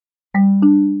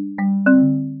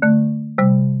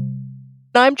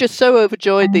I'm just so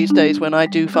overjoyed these days when I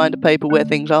do find a paper where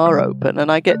things are open,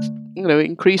 and I get,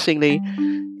 increasingly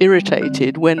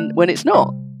irritated when it's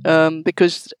not,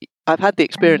 because I've had the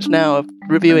experience now of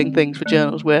reviewing things for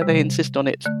journals where they insist on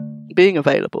it being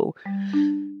available,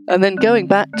 and then going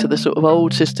back to the sort of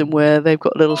old system where they've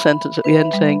got a little sentence at the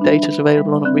end saying data's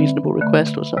available on a reasonable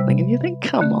request or something, and you think,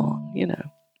 come on.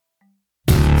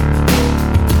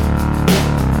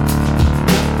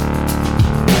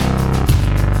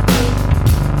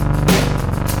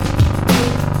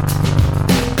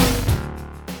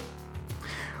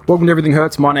 Welcome to Everything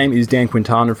Hurts. My name is Dan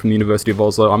Quintana from the University of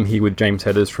Oslo. I'm here with James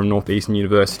Hedders from Northeastern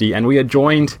University, and we are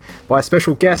joined by a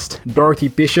special guest, Dorothy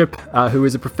Bishop, who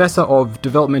is a professor of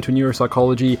developmental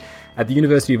neuropsychology at the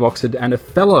University of Oxford and a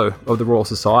fellow of the Royal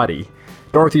Society.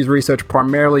 Dorothy's research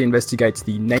primarily investigates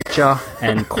the nature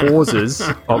and causes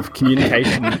of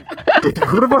communication.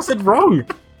 What have I said wrong?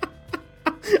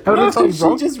 She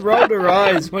just rolled her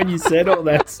eyes when you said all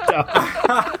that stuff.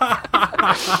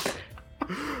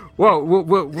 Well,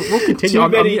 we'll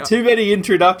continue. Too many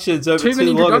introductions over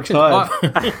too long a time.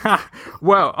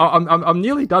 Well, I'm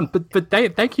nearly done, but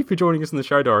thank you for joining us on the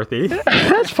show, Dorothy.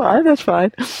 That's fine.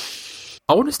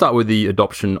 I want to start with the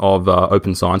adoption of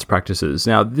open science practices.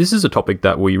 Now, this is a topic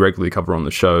that we regularly cover on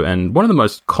the show, and one of the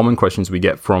most common questions we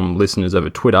get from listeners over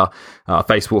Twitter,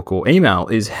 Facebook, or email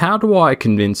is, how do I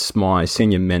convince my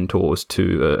senior mentors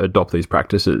to adopt these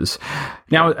practices?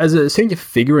 Now, as a senior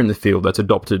figure in the field that's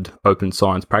adopted open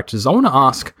science practices, I want to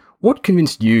ask, what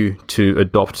convinced you to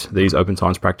adopt these open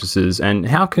science practices, and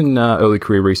how can early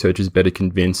career researchers better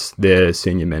convince their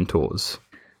senior mentors?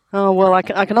 Oh, well, I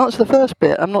can answer the first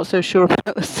bit. I'm not so sure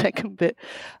about the second bit.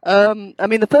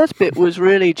 The first bit was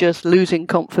really just losing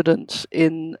confidence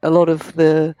in a lot of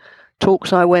the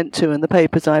talks I went to and the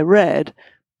papers I read,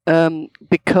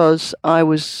 because I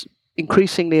was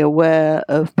increasingly aware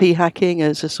of p-hacking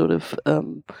as a sort of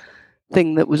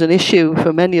thing that was an issue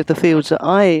for many of the fields that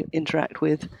I interact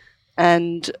with.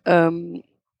 And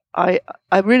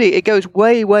it goes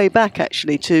way, way back,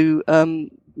 actually, to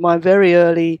my very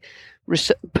early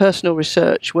personal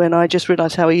research, when I just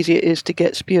realized how easy it is to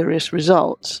get spurious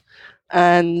results.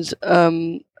 And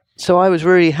so I was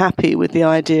really happy with the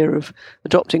idea of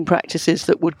adopting practices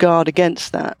that would guard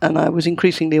against that, and I was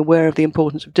increasingly aware of the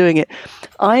importance of doing it.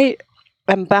 I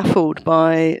am baffled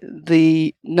by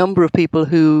the number of people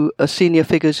who are senior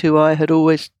figures who I had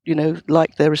always,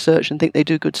 liked their research and think they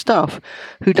do good stuff,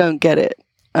 who don't get it.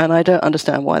 And I don't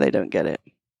understand why they don't get it.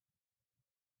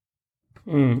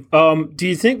 Do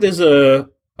you think there's a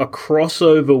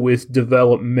crossover with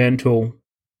developmental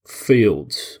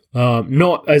fields?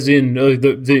 Not as in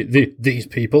these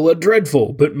people are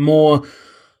dreadful, but more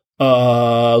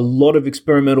a lot of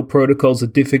experimental protocols are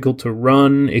difficult to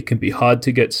run. It can be hard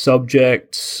to get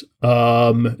subjects,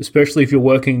 especially if you're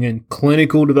working in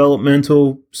clinical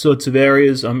developmental sorts of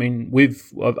areas. I mean,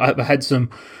 I had some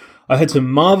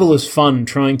marvelous fun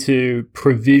trying to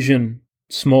provision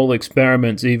small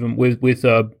experiments, even with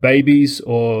babies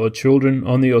or children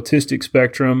on the autistic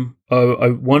spectrum. I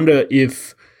wonder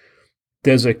if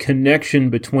there's a connection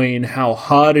between how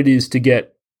hard it is to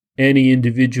get any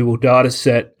individual data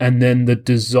set and then the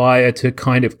desire to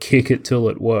kind of kick it till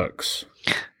it works.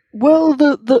 Well,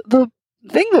 the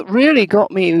thing that really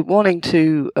got me wanting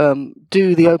to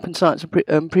do the open science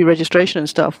and pre-registration and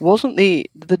stuff wasn't the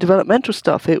developmental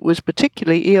stuff. It was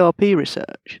particularly ERP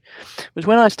research. It was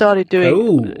when I started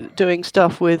doing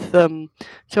stuff with.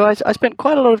 So I spent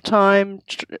quite a lot of time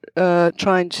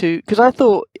trying to, because I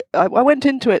thought I went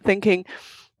into it thinking,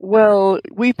 well,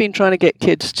 we've been trying to get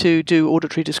kids to do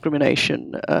auditory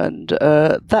discrimination, and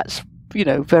that's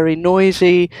very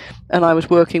noisy. And I was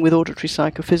working with auditory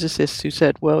psychophysicists who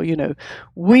said, well,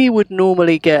 we would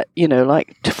normally get,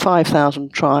 like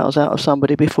 5,000 trials out of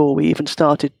somebody before we even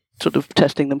started sort of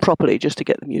testing them properly, just to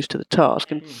get them used to the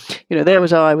task. And, there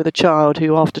was I with a child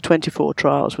who after 24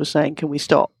 trials was saying, can we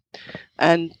stop?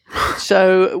 And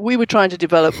so we were trying to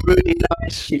develop really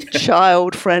nice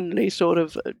child-friendly sort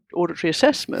of auditory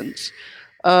assessments.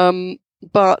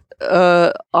 But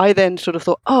I then sort of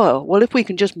thought, oh, well, if we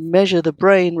can just measure the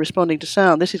brain responding to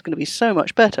sound, this is going to be so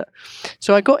much better.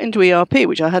 So I got into ERP,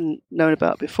 which I hadn't known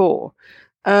about before.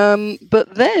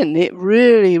 But then it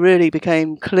really, really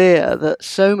became clear that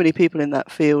so many people in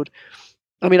that field,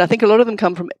 I think a lot of them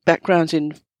come from backgrounds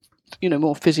in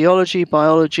more physiology,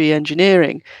 biology,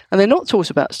 engineering, and they're not taught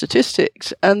about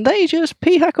statistics, and they just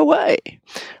p-hack away.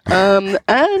 And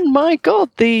my God,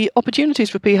 the opportunities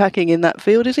for p-hacking in that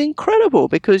field is incredible,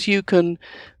 because you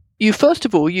first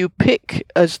of all, you pick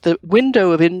as the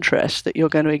window of interest that you're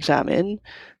going to examine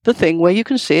the thing where you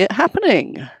can see it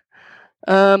happening.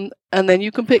 And then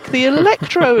you can pick the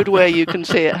electrode where you can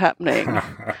see it happening.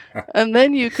 And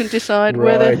then you can decide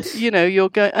whether, you're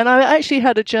going. And I actually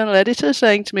had a journal editor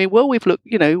saying to me, well, we've looked,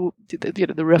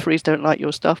 the referees don't like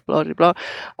your stuff, blah, blah, blah.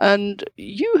 And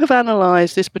you have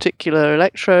analysed this particular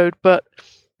electrode, but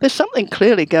there's something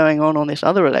clearly going on this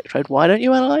other electrode. Why don't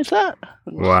you analyse that?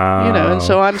 Wow. And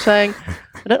so I'm saying,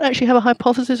 I don't actually have a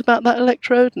hypothesis about that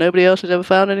electrode. Nobody else has ever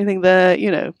found anything there,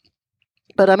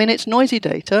 But I mean, it's noisy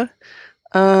data.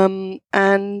 So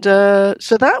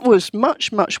that was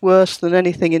much, much worse than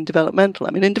anything in developmental. I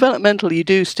mean, in developmental, you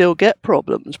do still get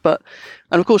problems, and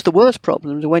of course, the worst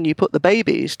problems are when you put the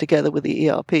babies together with the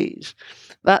ERPs.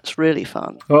 That's really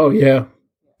fun. Oh yeah,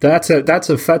 that's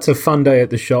a fun day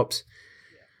at the shops.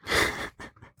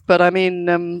 But I mean,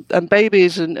 and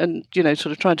babies and sort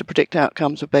of trying to predict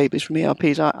outcomes of babies from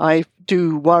ERPs, I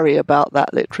do worry about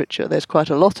that literature. There's quite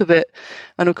a lot of it.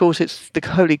 And of course, it's the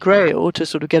holy grail to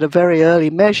sort of get a very early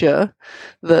measure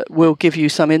that will give you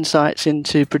some insights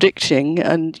into predicting.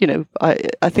 And,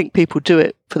 I think people do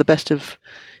it for the best of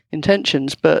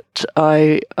intentions, but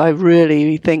I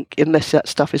really think unless that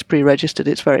stuff is pre-registered,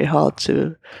 it's very hard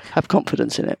to have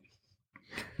confidence in it.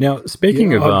 Now,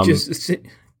 speaking of...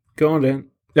 Go on, Dan.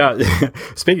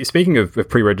 Speaking of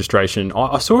pre-registration,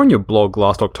 I saw on your blog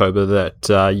last October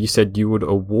that you said you would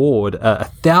award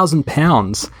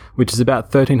 £1,000, which is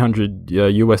about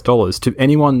 $1,300 to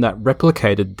anyone that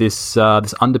replicated this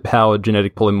underpowered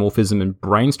genetic polymorphism and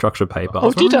brain structure paper.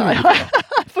 Oh, did I?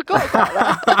 I forgot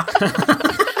about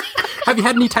that. Have you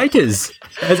had any takers?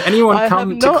 Has anyone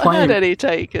come to claim? I have not had any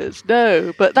takers,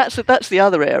 no. But that's the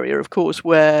other area, of course,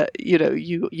 where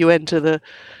you enter the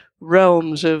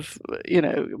realms of,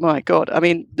 my God. I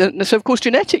mean, so of course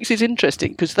genetics is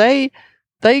interesting because they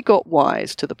got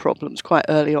wise to the problems quite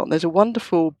early on. There's a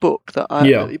wonderful book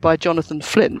by Jonathan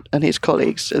Flint and his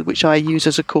colleagues, which I use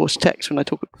as a course text when I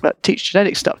teach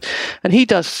genetic stuff. And he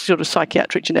does sort of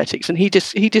psychiatric genetics, and he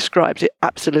describes it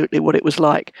absolutely what it was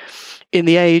like in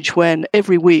the age when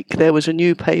every week there was a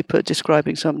new paper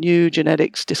describing some new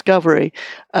genetics discovery,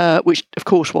 which of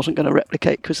course wasn't going to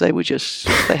replicate because they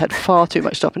had far too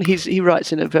much stuff. And he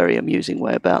writes in a very amusing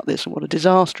way about this and what a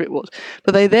disaster it was.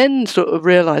 But they then sort of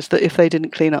realized that if they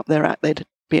didn't clean up their act, they'd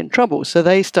be in trouble. So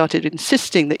they started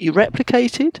insisting that you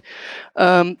replicated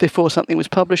before something was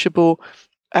publishable.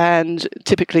 And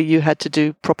typically you had to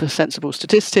do proper sensible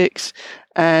statistics,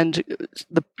 and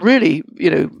the really,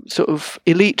 sort of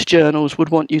elite journals would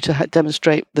want you to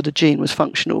demonstrate that a gene was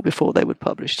functional before they would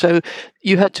publish. So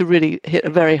you had to really hit a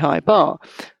very high bar.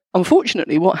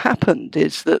 Unfortunately, what happened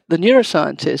is that the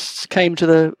neuroscientists came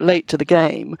late to the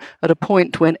game at a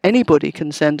point when anybody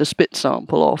can send a spit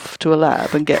sample off to a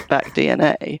lab and get back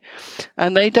DNA,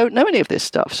 and they don't know any of this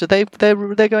stuff. So they're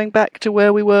going back to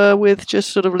where we were with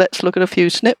just sort of let's look at a few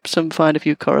SNPs and find a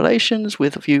few correlations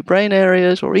with a few brain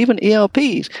areas or even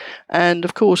ERPs. And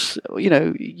of course,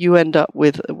 you end up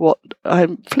with what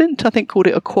Flint, I think, called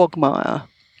it a quagmire.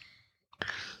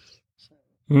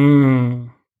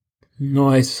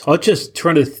 Nice. I was just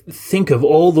trying to think of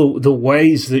all the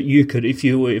ways that you could, if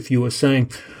you were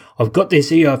saying, I've got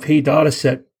this ERP data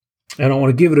set and I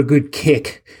want to give it a good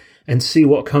kick and see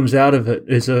what comes out of it.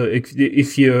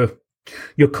 If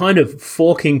your kind of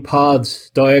forking paths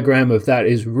diagram of that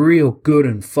is real good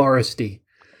and foresty.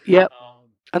 Yep.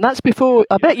 And that's before,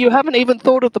 I bet you haven't even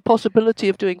thought of the possibility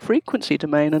of doing frequency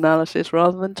domain analysis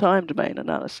rather than time domain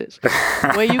analysis,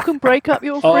 where you can break up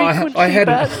your frequency I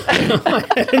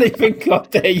hadn't even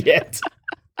got there yet.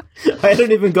 I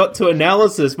hadn't even got to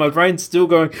analysis. My brain's still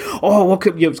going, what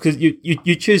could you, because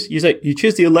you choose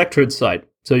the electrode site.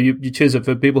 So you choose it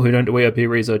for people who don't do ERP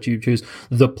research. You choose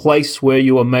the place where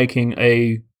you are making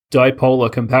a dipolar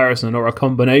comparison or a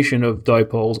combination of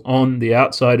dipoles on the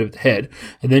outside of the head,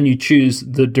 and then you choose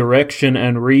the direction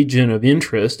and region of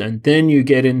interest, and then you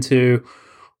get into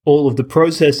all of the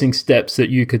processing steps that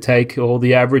you could take, all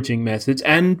the averaging methods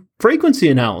and frequency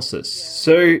analysis.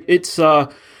 So it's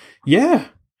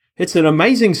it's an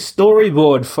amazing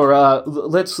storyboard for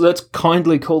let's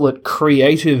kindly call it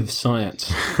creative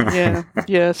science.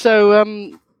 Yeah.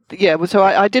 So so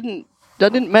I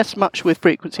didn't mess much with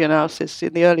frequency analysis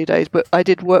in the early days, but I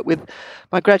did work with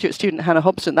my graduate student, Hannah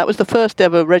Hobson. That was the first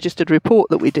ever registered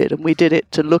report that we did, and we did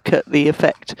it to look at the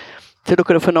effect, to look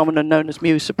at a phenomenon known as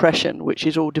mu suppression, which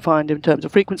is all defined in terms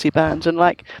of frequency bands. And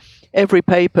like every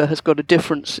paper has got a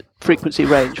different frequency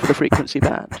range for the frequency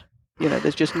band.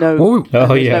 There's just no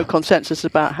consensus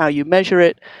about how you measure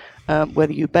it,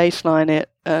 whether you baseline it,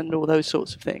 and all those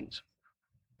sorts of things.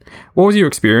 What was your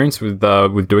experience with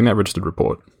doing that registered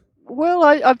report? Well,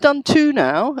 I've done 2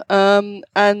 now,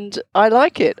 and I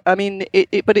like it. I mean,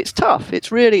 but it's tough.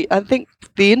 It's really. I think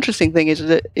the interesting thing is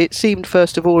that it seemed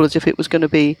first of all as if it was going to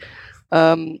be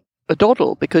a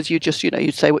doddle, because you just,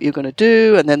 you'd say what you're going to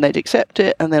do, and then they'd accept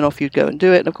it, and then off you'd go and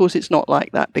do it. And of course, it's not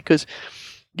like that, because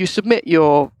you submit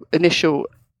your initial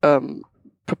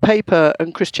paper,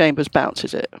 and Chris Chambers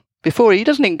bounces it before he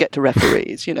doesn't even get to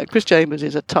referees. Chris Chambers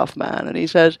is a tough man, and he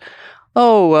says,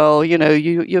 "Oh well,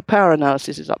 your power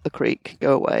analysis is up the creek.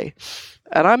 Go away."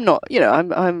 And I'm not,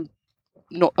 I'm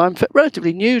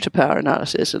relatively new to power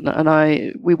analysis, and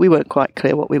we weren't quite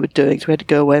clear what we were doing, so we had to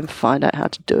go away and find out how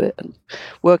to do it, and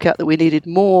work out that we needed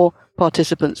more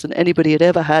participants than anybody had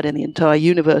ever had in the entire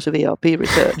universe of ERP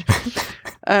research.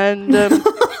 And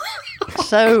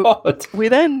so God. we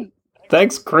then.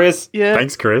 Thanks, Chris. Yeah.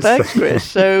 Thanks, Chris. Thanks, Chris.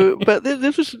 So, but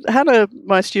this was Hannah,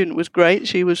 my student, was great.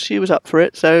 She was up for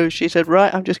it. So she said,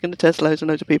 "Right, I'm just going to test loads and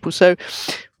loads of people." So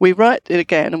we write it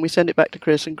again and we send it back to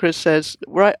Chris. And Chris says,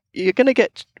 "Right, you're going to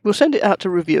get. We'll send it out to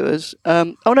reviewers."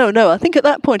 Oh no. I think at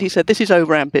that point he said, "This is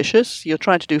over ambitious. You're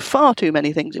trying to do far too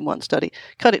many things in one study.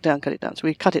 Cut it down. So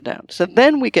we cut it down. So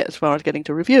then we get as far as getting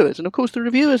to reviewers, and of course the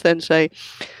reviewers then say,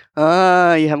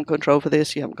 you haven't control for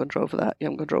this, you haven't control for that, you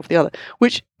haven't control for the other,"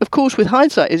 which, of course, with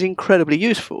hindsight is incredibly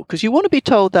useful, because you want to be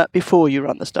told that before you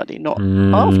run the study, not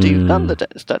after you've done the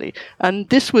study. And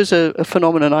this was a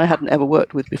phenomenon I hadn't ever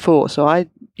worked with before, so I,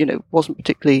 wasn't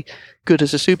particularly good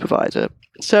as a supervisor.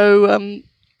 So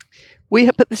we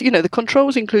have, but the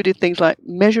controls included things like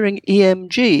measuring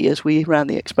EMG as we ran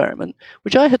the experiment,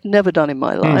 which I had never done in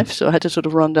my life. So I had to sort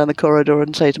of run down the corridor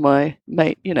and say to my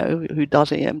mate, who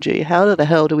does EMG, "How the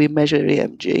hell do we measure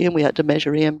EMG?" And we had to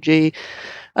measure EMG.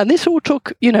 And this all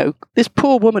took, this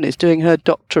poor woman is doing her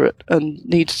doctorate and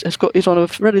is on a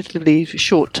relatively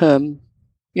short-term,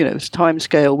 time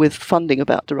scale with funding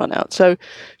about to run out. So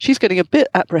she's getting a bit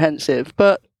apprehensive,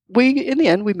 but in the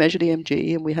end, we measured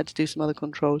EMG and we had to do some other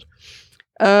controls.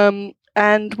 And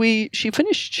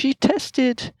she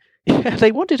tested,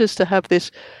 they wanted us to have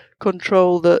this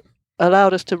control that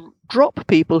allowed us to drop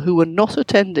people who were not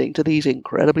attending to these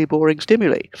incredibly boring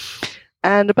stimuli.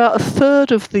 And about a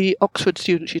third of the Oxford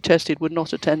students she tested were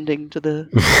not attending to the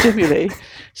stimuli.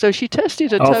 So she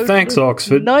tested a total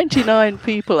of 99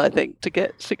 people, I think, to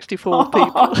get 64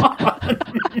 people.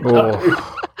 No.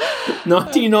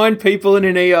 99 people in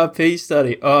an ERP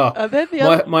study. Oh, and then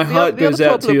my heart goes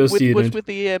out to your student. Was with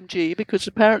the EMG, because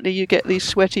apparently you get these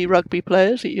sweaty rugby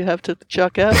players that you have to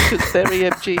chuck out because their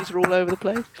EMGs are all over the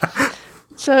place.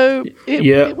 So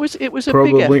it was a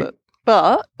big effort.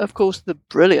 But, of course, the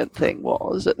brilliant thing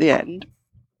was, at the end,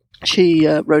 she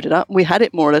wrote it up. We had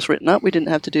it more or less written up. We didn't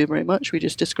have to do very much. We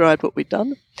just described what we'd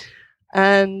done.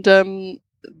 And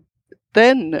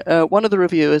then one of the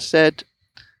reviewers said,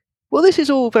 "Well, this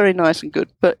is all very nice and good,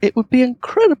 but it would be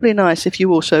incredibly nice if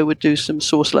you also would do some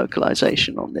source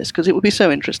localization on this, because it would be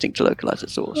so interesting to localize a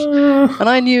source." And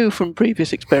I knew from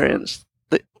previous experience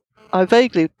that I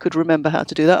vaguely could remember how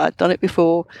to do that. I'd done it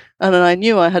before, and then I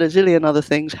knew I had a zillion other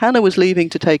things. Hannah was leaving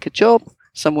to take a job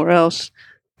somewhere else,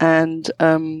 and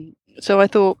so I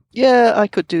thought, yeah, I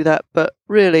could do that, but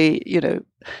really,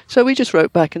 So we just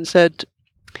wrote back and said,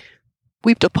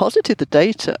 "We've deposited the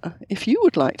data. If you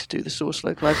would like to do the source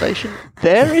localization,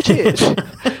 there it is."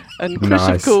 And Chris,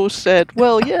 of course, said,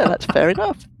 "Well, yeah, that's fair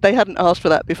enough. They hadn't asked for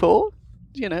that before,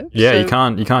 Yeah, so,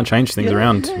 you can't change things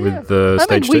around with the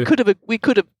stage 2. We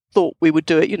could have thought we would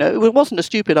do it. It wasn't a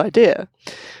stupid idea,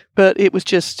 but it was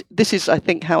just, this is, I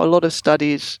think, how a lot of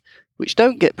studies which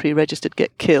don't get pre-registered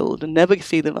get killed and never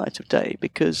see the light of day,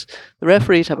 because the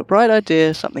referees have a bright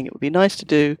idea, something it would be nice to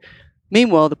do.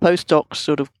 Meanwhile, the postdocs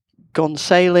sort of gone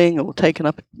sailing or taken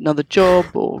up another job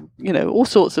or, all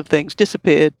sorts of things,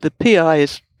 disappeared. The PI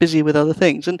is busy with other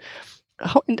things. And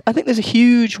I think there's a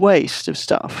huge waste of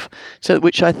stuff,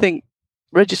 which I think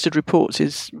registered reports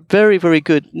is very, very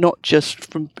good, not just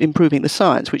from improving the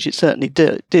science, which it certainly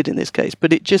did in this case,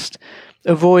 but it just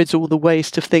avoids all the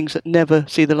waste of things that never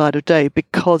see the light of day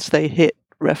because they hit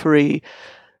referee,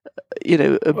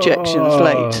 objections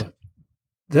late.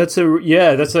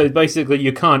 Basically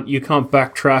you can't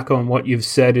backtrack on what you've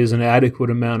said is an adequate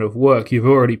amount of work. You've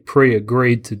already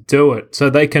pre-agreed to do it. So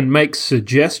they can make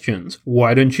suggestions.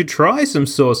 Why don't you try some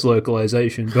source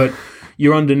localization? But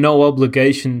you're under no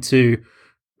obligation to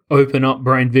open up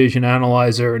Brain Vision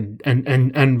Analyzer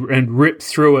and rip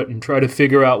through it and try to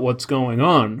figure out what's going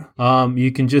on. You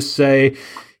can just say,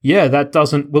 yeah, that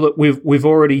doesn't, we've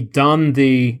already done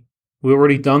the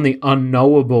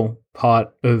unknowable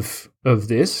part of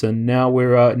this, and now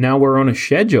we're on a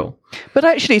schedule. But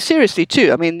actually, seriously,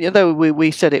 too. I mean, although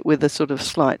we said it with a sort of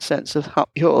slight sense of up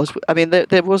yours, I mean,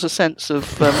 there was a sense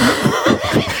of,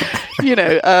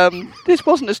 this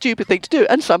wasn't a stupid thing to do,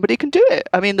 and somebody can do it.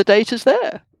 I mean, the data's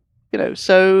there,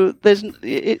 So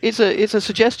it's a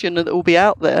suggestion that it will be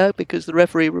out there because the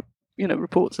referee,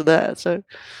 reports are there. So.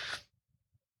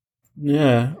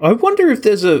 Yeah, I wonder if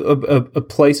there's a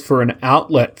place for an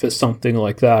outlet for something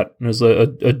like that. There's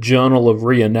a journal of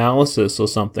reanalysis or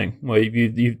something where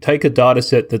you take a data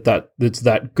set that's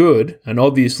that good, and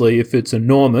obviously if it's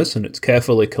enormous and it's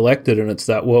carefully collected and it's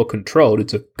that well controlled,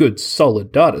 it's a good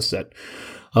solid data set.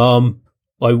 I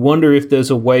wonder if there's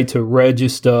a way to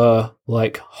register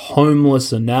like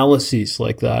homeless analyses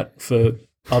like that for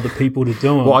other people to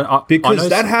do them. Well, because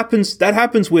that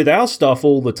happens with our stuff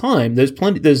all the time.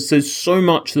 There's so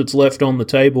much that's left on the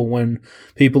table when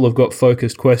people have got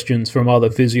focused questions from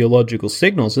other physiological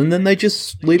signals, and then they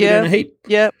just leave it in a heap.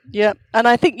 Yeah. And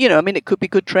I think, it could be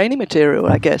good training material,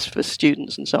 I guess, for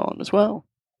students and so on as well.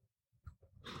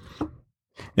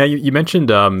 Now, you mentioned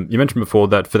before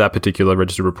that for that particular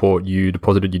register report, you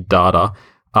deposited your data.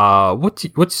 I've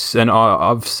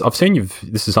seen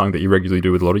this is something that you regularly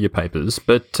do with a lot of your papers,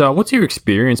 but what's your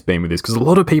experience been with this? Because a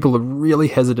lot of people are really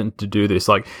hesitant to do this.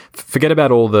 Like, forget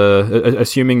about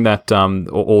assuming that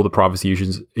all the privacy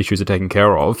issues are taken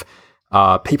care of.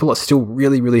 People are still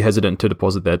really, really hesitant to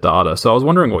deposit their data. So I was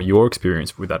wondering what your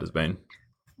experience with that has been.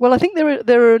 Well, I think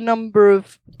there are a number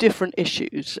of different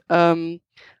issues, and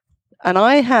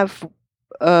I have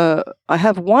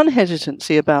one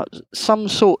hesitancy about some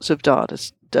sorts of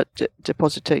data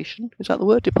depositation. Is that the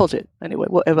word? Deposit. Anyway,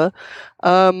 whatever.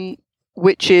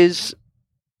 Which is,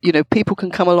 people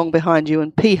can come along behind you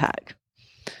and p-hack.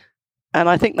 And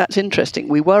I think that's interesting.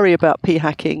 We worry about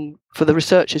p-hacking for the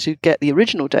researchers who get the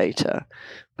original data,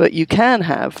 but you can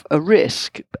have a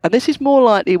risk. And this is more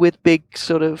likely with big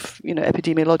sort of,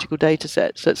 epidemiological data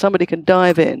sets that somebody can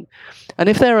dive in. And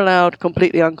if they're allowed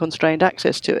completely unconstrained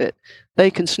access to it, they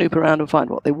can snoop around and find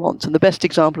what they want. And the best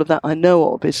example of that I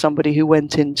know of is somebody who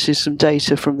went into some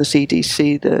data from the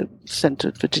CDC, the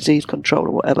Center for Disease Control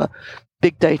or whatever,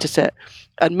 big data set,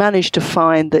 and managed to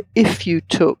find that if you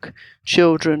took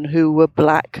children who were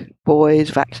black boys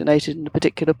vaccinated in a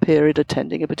particular period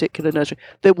attending a particular nursery,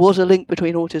 there was a link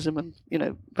between autism and,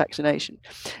 vaccination.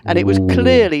 And it was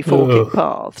clearly forking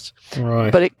paths,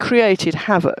 right. But it created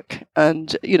havoc.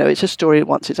 And, it's a story,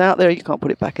 once it's out there, you can't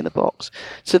put it back in the box.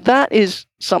 So that is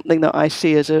something that I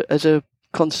see as a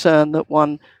concern that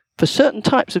one, for certain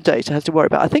types of data, has to worry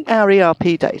about. I think our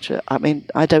ERP data,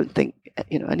 I don't think,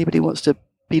 anybody wants to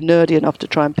be nerdy enough to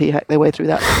try and p-hack their way through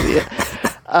that.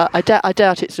 I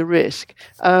doubt it's a risk.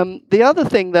 The other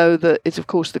thing, though, that is, of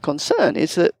course, the concern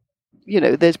is that,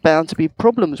 there's bound to be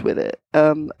problems with it.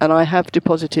 And I have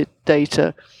deposited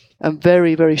data and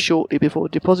very, very shortly before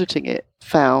depositing it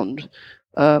found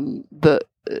that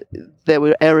there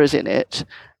were errors in it.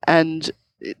 And,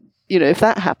 if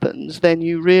that happens, then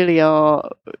you really are,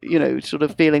 sort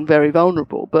of feeling very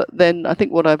vulnerable. But then I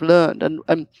think what I've learned,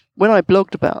 and when I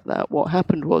blogged about that, what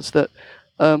happened was that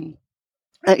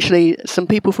actually some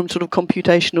people from sort of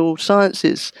computational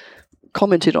sciences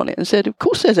commented on it and said, of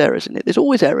course there's errors in it. There's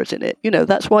always errors in it.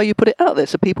 That's why you put it out there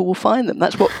so people will find them.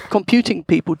 That's what computing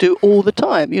people do all the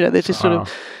time. There's this sort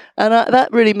of, and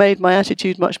that really made my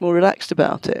attitude much more relaxed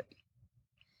about it.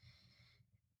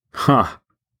 Huh.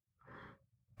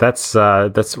 That's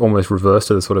almost reverse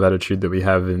to the sort of attitude that we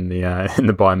have in the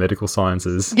biomedical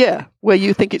sciences. Yeah, where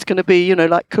you think it's going to be,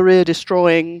 like career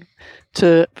destroying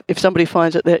if somebody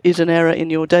finds that there is an error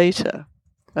in your data.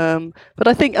 But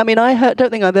I think, don't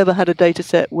think I've ever had a data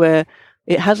set where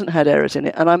it hasn't had errors in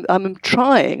it, and I'm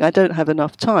trying. I don't have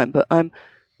enough time, but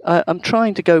I'm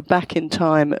trying to go back in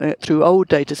time through old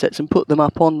data sets and put them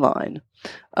up online.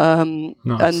 Nice.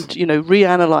 And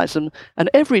reanalyze them, and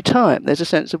every time there's a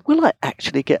sense of, will I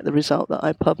actually get the result that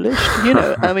I published? In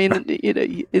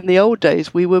the old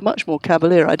days we were much more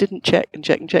cavalier. I didn't check.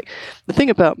 The thing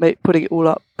about putting it all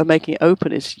up and making it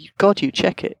open is, you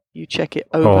check it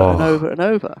over and over and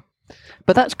over.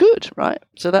 But that's good, right?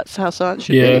 So that's how science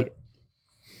should be.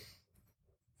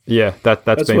 Yeah, that's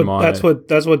been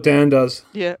that's what Dan does.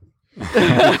 Yeah. He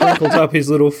crinkles up his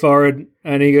little forehead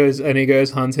and he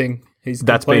goes hunting. He's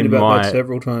complained about that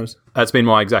several times. That's been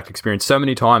my exact experience. So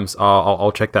many times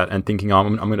I'll check that and thinking,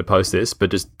 I'm going to post this,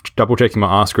 but just double checking my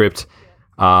R script,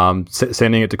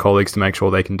 sending it to colleagues to make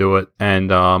sure they can do it.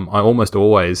 And I almost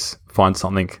always find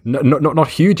something, not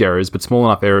huge errors, but small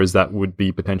enough errors that would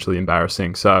be potentially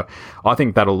embarrassing. So I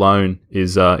think that alone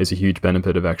is a huge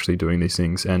benefit of actually doing these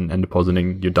things and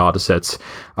depositing your data sets.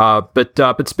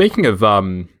 But speaking of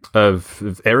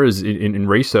errors in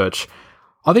research,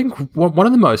 I think one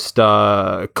of the most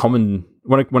common,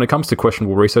 when it comes to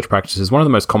questionable research practices, one of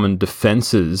the most common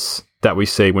defenses that we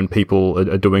see when people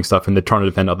are doing stuff and they're trying to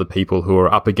defend other people who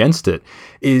are up against it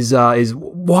is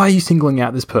why are you singling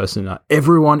out this person?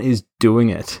 Everyone is doing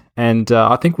it. And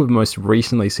I think we've most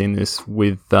recently seen this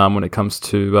with when it comes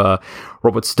to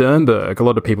Robert Sternberg. A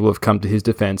lot of people have come to his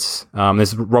defense.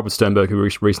 There's Robert Sternberg, who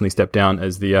recently stepped down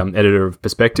as the editor of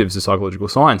Perspectives, a psychological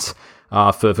science,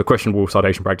 for questionable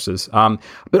citation practices.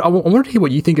 But I wanted to hear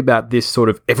what you think about this sort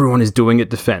of everyone is doing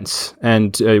it defense,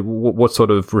 and what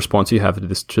sort of response you have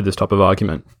to this type of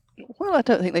argument. Well, I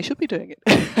don't think they should be doing it.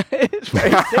 It's very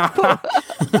simple.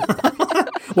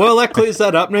 Well, that clears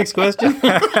that up. Next question.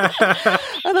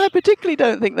 And I particularly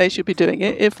don't think they should be doing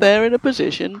it if they're in a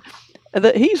position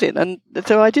that he's in. And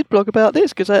so I did blog about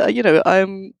this because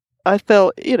I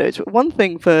felt, it's one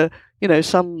thing for,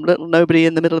 some little nobody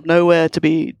in the middle of nowhere to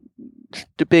being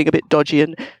a bit dodgy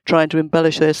and trying to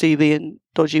embellish their CV in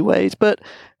dodgy ways. But,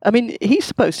 I mean, he's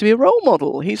supposed to be a role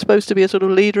model. He's supposed to be a sort of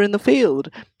leader in the field.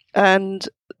 And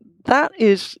that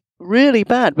is really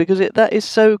bad because that is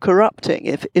so corrupting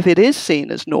if it is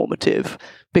seen as normative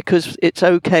because it's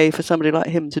okay for somebody like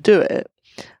him to do it.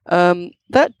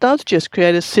 That does just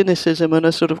create a cynicism and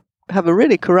a sort of have a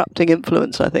really corrupting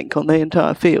influence, I think, on the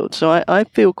entire field. So I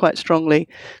feel quite strongly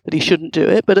that he shouldn't do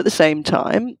it. But at the same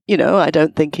time, I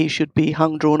don't think he should be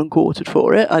hung, drawn and quartered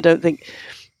for it. I don't think,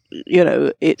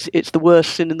 it's the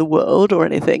worst sin in the world or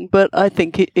anything. But I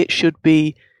think it should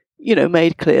be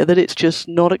made clear that it's just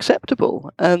not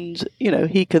acceptable. And,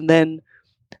 he can then...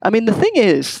 I mean, the thing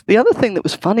is, the other thing that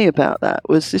was funny about that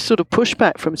was this sort of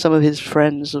pushback from some of his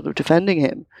friends sort of defending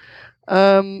him.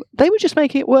 They were just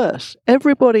making it worse.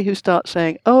 Everybody who starts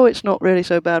saying, oh, it's not really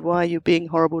so bad, why are you being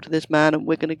horrible to this man, and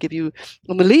we're going to give you...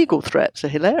 And the legal threats are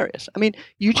hilarious. I mean,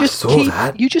 you just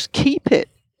keep it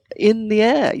in the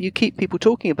air. You keep people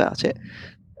talking about it.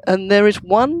 And there is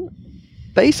one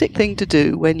basic thing to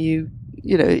do when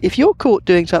if you're caught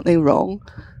doing something wrong,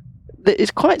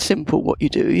 it's quite simple. What you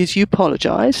do is you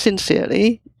apologize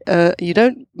sincerely. You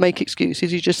don't make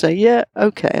excuses. You just say, yeah,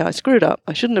 okay, I screwed up.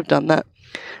 I shouldn't have done that.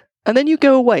 And then you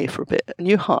go away for a bit and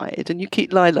you hide and you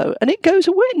lie low and it goes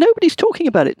away. Nobody's talking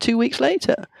about it 2 weeks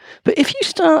later. But if you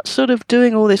start sort of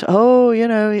doing all this,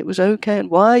 it was okay,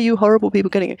 and why are you horrible people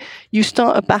getting it? You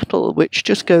start a battle which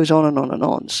just goes on and on and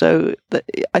on. So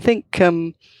I think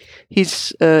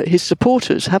his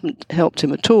supporters haven't helped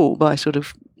him at all by sort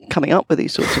of coming up with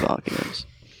these sorts of arguments.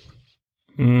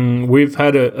 We've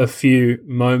had a few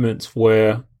moments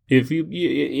where if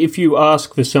you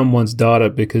ask for someone's data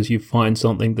because you find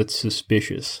something that's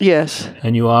suspicious, yes,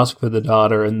 and you ask for the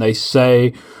data and they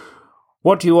say,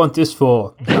 what do you want this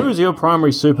for? Who's your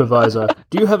primary supervisor?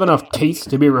 Do you have enough teeth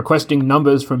to be requesting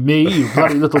numbers from me, you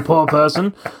bloody little poor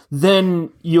person?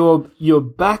 Then your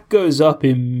back goes up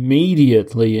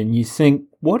immediately and you think,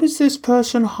 what is this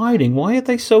person hiding? Why are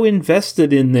they so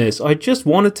invested in this? I just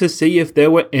wanted to see if there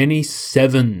were any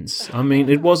sevens. I mean,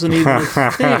 it wasn't even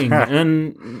a thing.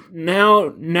 And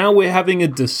now we're having a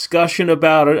discussion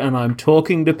about it and I'm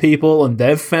talking to people and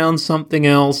they've found something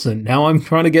else and now I'm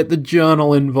trying to get the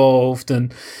journal involved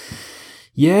and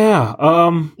yeah.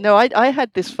 No, I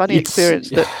had this funny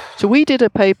experience so we did a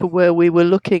paper where we were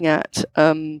looking at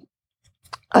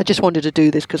I just wanted to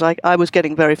do this because I was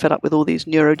getting very fed up with all these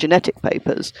neurogenetic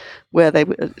papers where they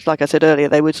were, like I said earlier,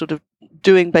 they were sort of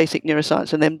doing basic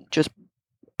neuroscience and then just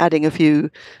adding a few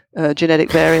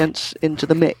genetic variants into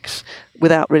the mix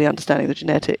without really understanding the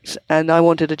genetics. And I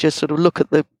wanted to just sort of look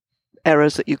at the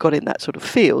errors that you got in that sort of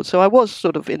field. So I was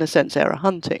sort of, in a sense, error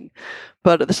hunting.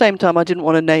 But at the same time, I didn't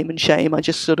want to name and shame. I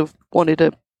just sort of wanted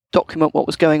to document what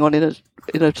was going on in a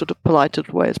sort of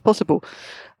polite way as possible.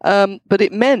 But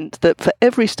it meant that for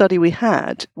every study we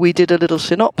had, we did a little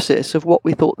synopsis of what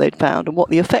we thought they'd found and what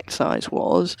the effect size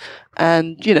was.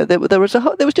 And, there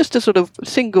was just a sort of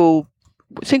single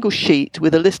sheet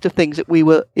with a list of things that we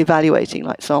were evaluating,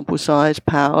 like sample size,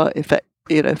 power, effect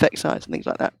size and things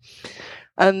like that.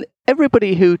 And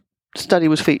everybody whose study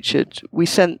was featured, we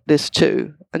sent this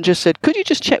to and just said, could you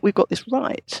just check we've got this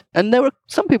right? And there were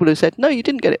some people who said, no, you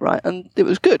didn't get it right. And it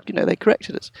was good. They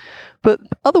corrected us. But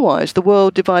otherwise, the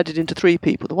world divided into three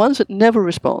people. The ones that never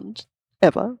respond,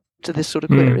 ever, to this sort of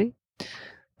query.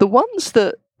 The ones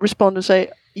that respond and say,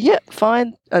 yeah,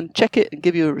 fine, and check it and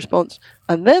give you a response.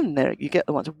 And then there you get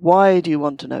the ones, why do you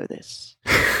want to know this?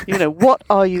 What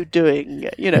are you doing?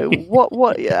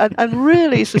 What, and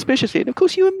really suspiciously. And of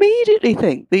course, you immediately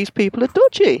think these people are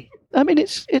dodgy. I mean,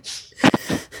 it's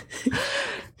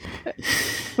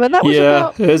when that was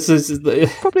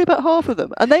probably about half of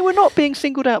them. And they were not being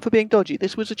singled out for being dodgy.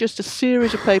 This was just a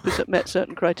series of papers that met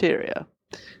certain criteria.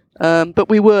 But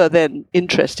we were then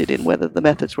interested in whether the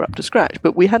methods were up to scratch.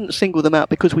 But we hadn't singled them out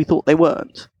because we thought they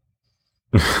weren't.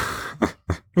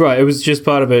 Right, it was just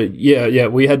part of it. Yeah.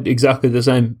 We had exactly the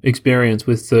same experience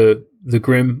with the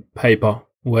Grimm paper,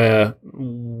 where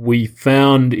we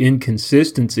found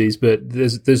inconsistencies, but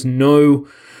there's no...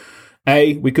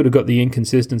 A, we could have got the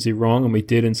inconsistency wrong, and we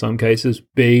did in some cases.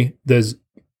 B, there's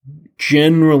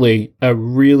generally a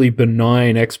really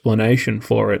benign explanation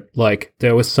for it. Like,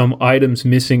 there were some items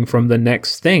missing from the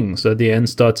next thing, so the end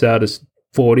starts out as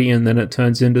 40 and then it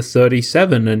turns into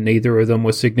 37, and neither of them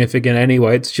were significant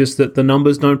anyway. It's just that the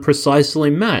numbers don't precisely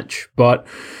match. But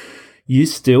you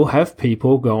still have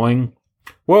people going,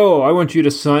 whoa, I want you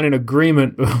to sign an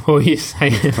agreement before you say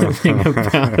anything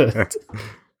about it.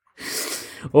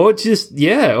 Or just,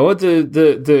 or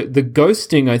the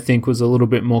ghosting, I think, was a little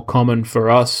bit more common for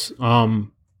us,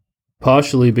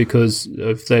 partially because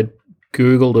if they'd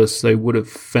Googled us, they would have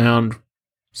found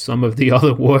some of the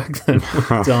other work that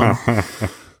we've done.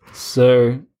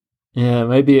 So, yeah,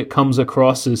 maybe it comes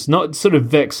across as not sort of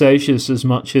vexatious as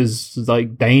much as,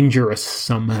 like, dangerous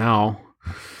somehow.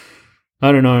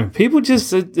 I don't know. People just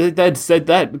said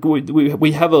that.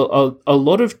 We have a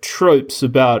lot of tropes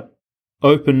about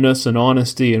openness and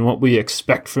honesty and what we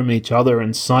expect from each other,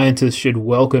 and scientists should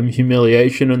welcome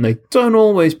humiliation, and they don't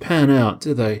always pan out,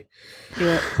 do they?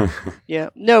 Yeah.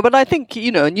 No, but I think,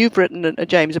 and you've written,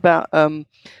 James, about how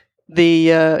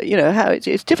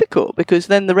it's difficult, because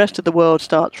then the rest of the world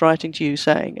starts writing to you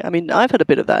saying, I mean, I've had a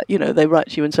bit of that, they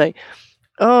write to you and say,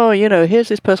 oh, here's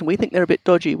this person, we think they're a bit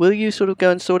dodgy, will you sort of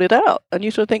go and sort it out? And you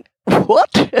sort of think, what?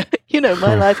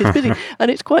 My life is busy. And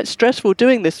it's quite stressful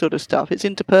doing this sort of stuff. It's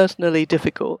interpersonally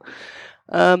difficult.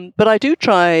 But I do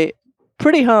try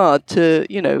pretty hard to,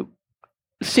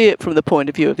 see it from the point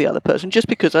of view of the other person, just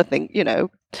because I think, a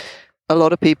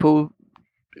lot of people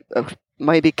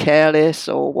may be careless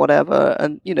or whatever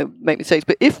and, make mistakes.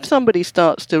 But if somebody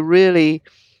starts to really,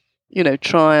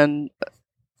 try and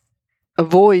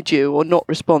avoid you or not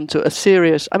respond to a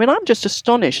serious... I mean, I'm just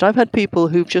astonished. I've had people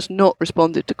who've just not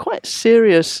responded to quite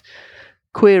serious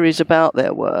queries about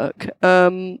their work.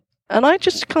 And I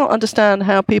just can't understand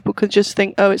how people could just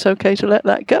think, oh, it's okay to let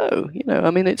that go. I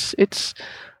mean,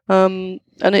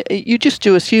 you just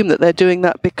do assume that they're doing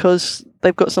that because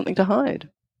they've got something to hide.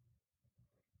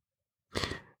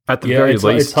 At the very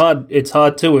least, it's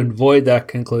hard to avoid that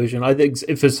conclusion. I think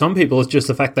for some people, it's just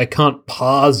the fact they can't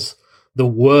parse the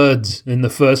words in the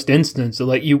first instance. So,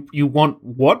 like, you want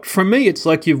what from me? It's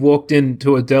like you've walked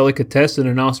into a delicatessen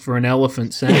and asked for an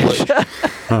elephant sandwich,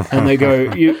 and they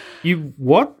go, "You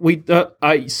what?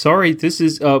 Sorry, this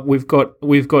is we've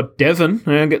got Devon."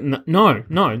 And I get,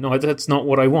 no, that's not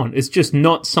what I want. It's just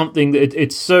not something that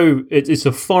it's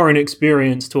a foreign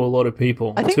experience to a lot of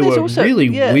people, I think to a also, really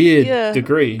weird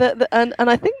degree. And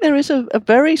I think there is a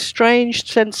very strange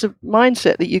sense of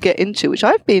mindset that you get into, which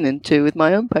I've been into with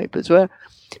my own papers, where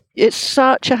it's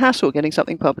such a hassle getting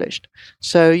something published.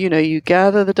 So, you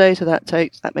gather the data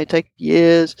that may take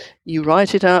years, you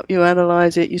write it up, you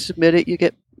analyze it, you submit it, you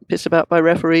get pissed about by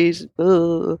referees.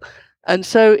 Ugh. And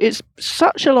so it's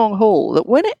such a long haul that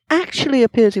when it actually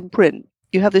appears in print,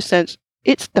 you have this sense,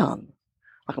 it's done.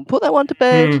 I can put that one to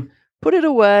bed, put it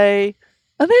away,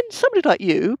 and then somebody like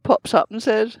you pops up and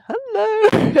says, hello.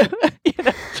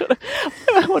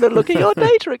 I want to look at your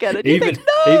data again. And you think,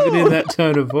 no! Even in that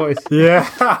tone of voice. Yeah.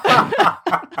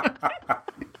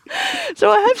 So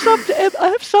I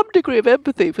have some degree of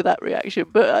empathy for that reaction,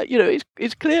 but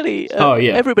it's clearly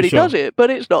everybody does it, but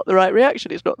it's not the right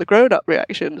reaction. It's not the grown-up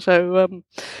reaction. So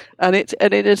and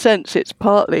in a sense, it's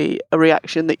partly a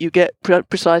reaction that you get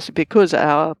precisely because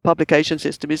our publication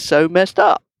system is so messed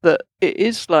up that it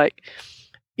is like,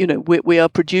 we are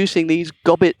producing these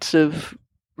gobbets of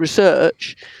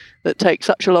research that take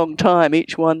such a long time,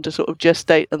 each one to sort of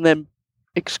gestate and then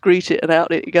excrete it and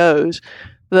out it goes,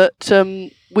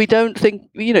 that we don't think,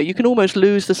 you can almost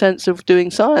lose the sense of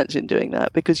doing science in doing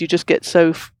that, because you just get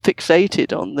so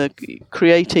fixated on the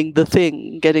creating the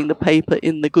thing, getting the paper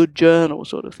in the good journal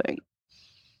sort of thing.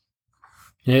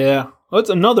 Yeah. Well, it's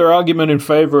another argument in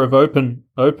favor of open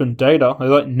data.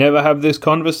 I never have this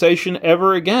conversation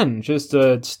ever again. Just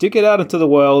stick it out into the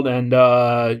world, and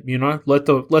let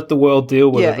the world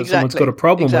deal with it. If someone's got a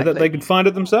problem with it, they can find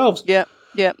it themselves. Yeah.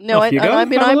 Yeah, no, Off you go. I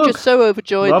mean, Have a I'm look. just so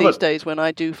overjoyed Love these it. days when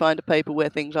I do find a paper where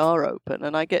things are open,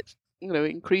 and I get,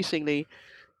 increasingly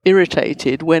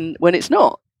irritated when it's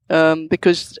not,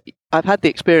 because I've had the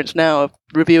experience now of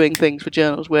reviewing things for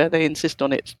journals where they insist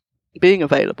on it being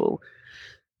available,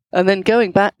 and then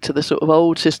going back to the sort of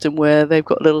old system where they've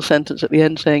got a little sentence at the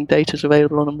end saying data's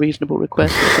available on a reasonable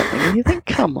request or something, and you think,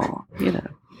 come on,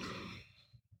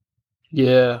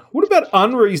 Yeah. What about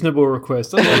unreasonable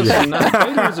requests? I don't understand that.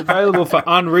 Data is available for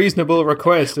unreasonable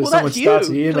requests. If Well, someone that's starts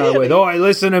you, the email with, clearly.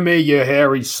 listen to me, you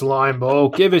hairy slime ball.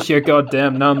 Give us your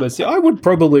goddamn numbers. See, I would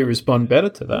probably respond better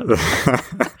to that.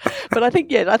 But I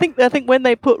think when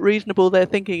they put reasonable, they're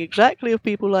thinking exactly of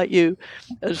people like you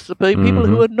as the people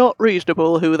who are not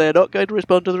reasonable, who they're not going to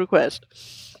respond to the request.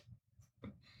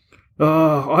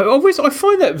 I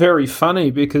find that very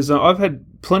funny because I've had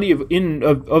plenty of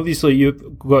obviously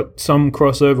you've got some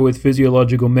crossover with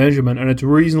physiological measurement, and it's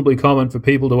reasonably common for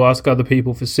people to ask other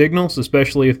people for signals,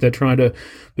 especially if they're trying to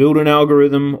build an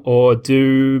algorithm or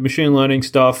do machine learning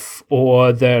stuff,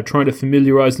 or they're trying to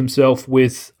familiarize themselves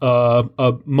with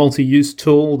a multi-use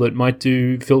tool that might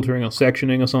do filtering or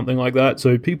sectioning or something like that.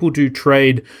 So people do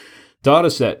trade data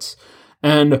sets,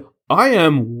 and I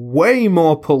am way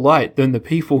more polite than the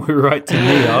people who write to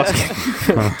me asking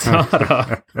for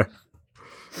data.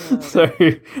 So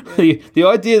the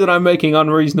idea that I'm making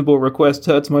unreasonable requests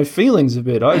hurts my feelings a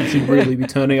bit. I should really be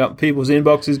turning up people's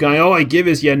inboxes going, give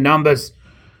us your numbers.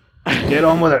 Get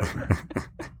on with it.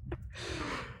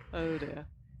 Oh dear.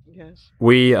 Yes.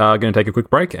 We are going to take a quick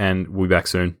break and we'll be back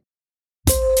soon.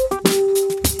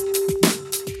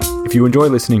 If you enjoy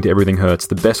listening to Everything Hurts,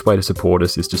 the best way to support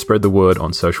us is to spread the word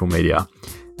on social media.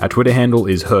 Our Twitter handle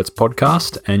is Hertz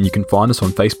Podcast, and you can find us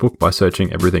on Facebook by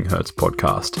searching Everything Hurts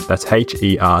Podcast. That's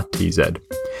HERTZ.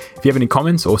 If you have any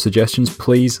comments or suggestions,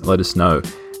 please let us know.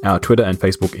 Our Twitter and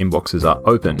Facebook inboxes are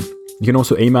open. You can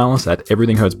also email us at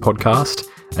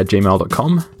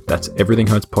everythinghurtspodcast@gmail.com. That's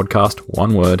everythinghurtspodcast,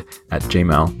 one word,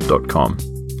 @gmail.com.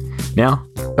 Now,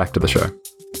 back to the show.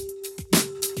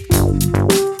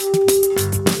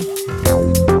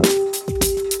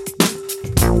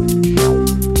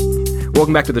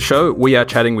 Welcome back to the show. We are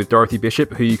chatting with Dorothy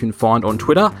Bishop, who you can find on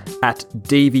Twitter at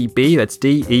DVB, that's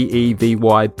DEEVYBEE.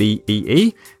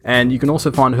 And you can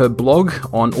also find her blog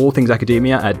on all things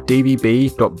academia at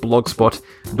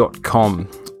dvb.blogspot.com.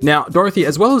 Now, Dorothy,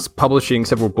 as well as publishing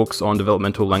several books on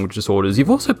developmental language disorders,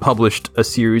 you've also published a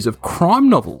series of crime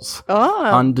novels. Oh,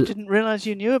 I didn't realise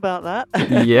you knew about that.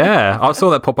 Yeah, I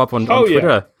saw that pop up on Twitter.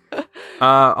 Yeah.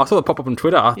 I saw it pop up on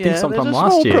Twitter, I think sometime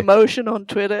last year. There's a small promotion on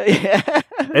Twitter, yeah.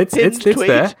 It's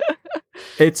there.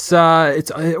 It's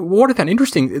what I found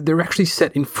interesting, they're actually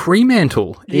set in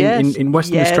Fremantle in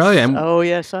Western Australia. Oh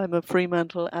yes, I'm a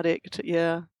Fremantle addict,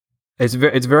 yeah. It's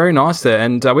very nice there,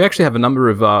 and we actually have a number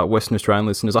of Western Australian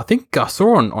listeners. I think I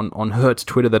saw on Hertz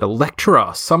Twitter that a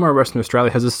lecturer somewhere in Western Australia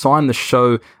has assigned the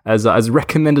show as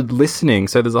recommended listening.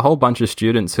 So there's a whole bunch of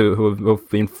students who have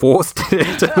been forced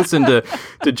to listen to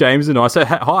James and I. So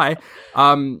hi.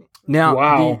 Now,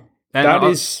 wow, that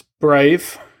is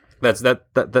brave. That's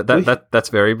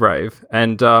very brave.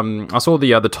 And I saw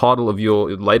the title of your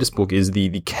latest book is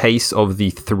the case of the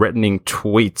threatening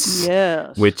tweets.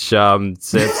 Yes. Which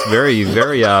it's very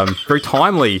very very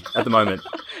timely at the moment.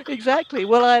 Exactly.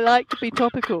 Well, I like to be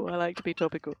topical.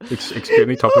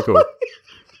 Extremely topical.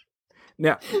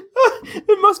 Now,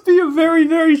 it must be a very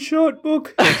very short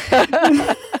book.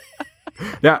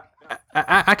 Now,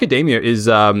 academia is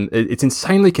it's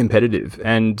insanely competitive,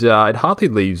 and it hardly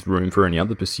leaves room for any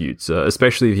other pursuits,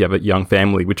 especially if you have a young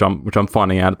family, which I'm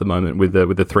finding out at the moment with a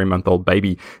 3-month-old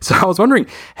baby. So I was wondering,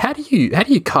 how do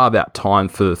you carve out time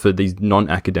for these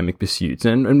non-academic pursuits,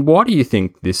 and why do you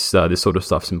think this sort of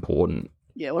stuff's important?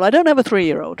 Yeah, well, I don't have a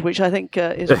 3-year-old, which I think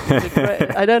is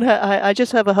great. I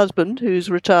just have a husband who's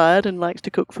retired and likes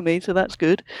to cook for me, so that's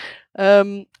good.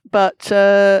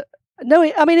 No,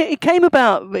 I mean, it came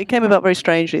about very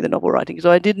strangely, the novel writing. So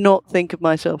I did not think of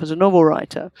myself as a novel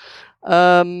writer,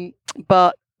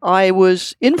 but I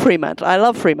was in Fremantle. I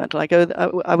love Fremantle.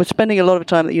 I was spending a lot of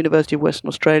time at the University of Western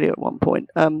Australia at one point.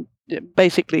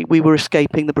 Basically, we were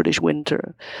escaping the British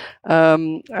winter,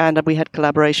 and we had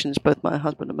collaborations, both my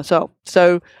husband and myself.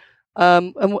 So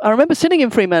and I remember sitting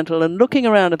in Fremantle and looking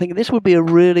around and thinking this would be a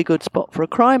really good spot for a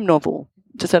crime novel.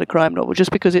 To set a crime novel, just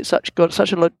because it's got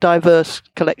such a diverse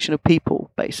collection of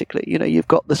people. Basically, you've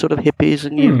got the sort of hippies,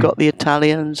 and you've got the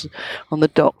Italians on the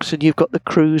docks, and you've got the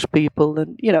cruise people,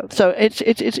 and so it's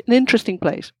an interesting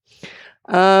place.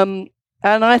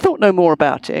 And I thought no more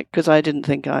about it because I didn't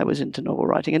think I was into novel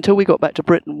writing until we got back to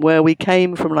Britain, where we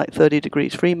came from like 30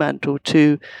 degrees Fremantle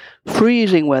to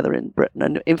freezing weather in Britain.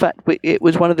 And in fact, it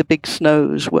was one of the big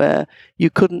snows where you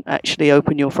couldn't actually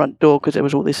open your front door because there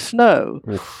was all this snow.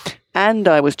 And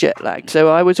I was jet lagged. So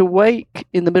I was awake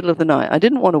in the middle of the night. I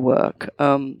didn't want to work.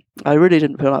 I really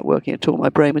didn't feel like working at all. My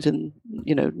brain was in,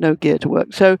 no gear to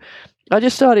work. So I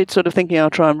just started sort of thinking I'll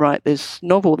try and write this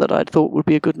novel that I'd thought would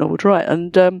be a good novel to write.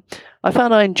 And I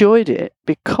found I enjoyed it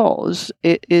because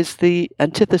it is the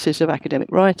antithesis of academic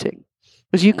writing.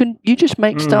 Because you just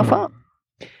make stuff up.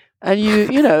 And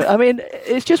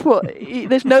it's just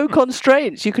there's no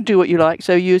constraints. You can do what you like.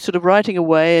 So you're sort of writing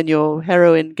away and your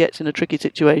heroine gets in a tricky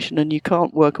situation and you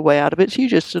can't work a way out of it. So you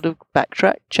just sort of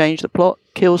backtrack, change the plot,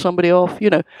 kill somebody off,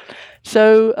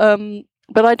 So,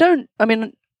 but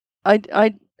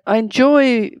I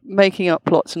enjoy making up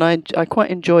plots, and I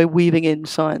quite enjoy weaving in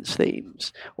science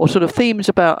themes or sort of themes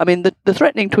about. The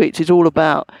threatening tweets is all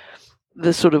about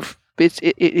the sort of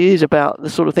it is about the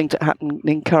sort of things that are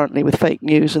happening currently with fake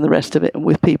news and the rest of it, and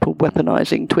with people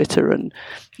weaponizing Twitter and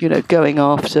going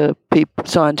after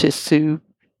scientists who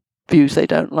views they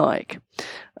don't like.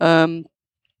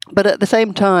 But at the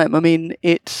same time,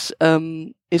 it's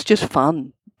just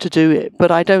fun to do it. But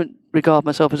I don't regard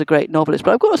myself as a great novelist,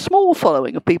 but I've got a small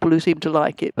following of people who seem to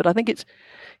like it. But I think it's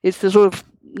the sort of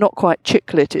not quite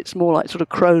chick lit, it's more like sort of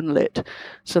crone lit,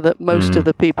 so that most of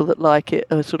the people that like it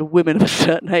are sort of women of a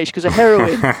certain age, because the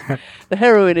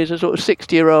heroine is a sort of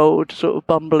 60-year-old sort of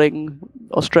bumbling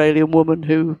Australian woman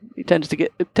who tends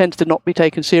to not be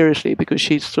taken seriously because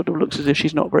she sort of looks as if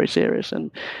she's not very serious,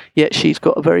 and yet she's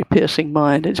got a very piercing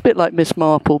mind. It's a bit like Miss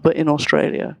Marple, but in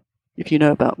Australia. If you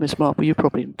know about Miss Marple, you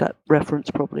probably that reference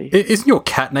probably. Isn't your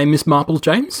cat named Miss Marple,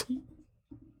 James?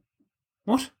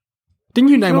 What? Didn't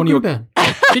you name one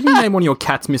of your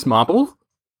cats Miss Marple?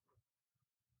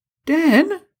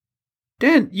 Dan,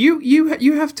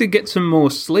 you have to get some more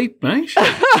sleep, mate.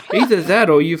 Either that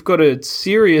or you've got a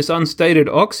serious unstated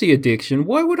oxy addiction.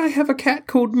 Why would I have a cat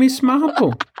called Miss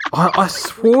Marple? I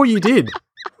swore you did.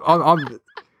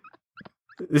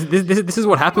 This is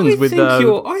what happens with.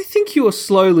 I think you're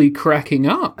slowly cracking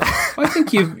up. I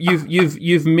think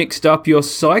you've mixed up your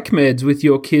psych meds with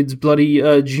your kid's bloody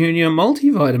junior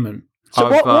multivitamin. So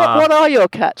what are your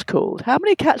cats called? How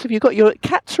many cats have you got? Your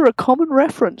cats are a common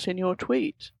reference in your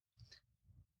tweets.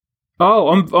 Oh,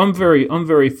 I'm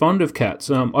very fond of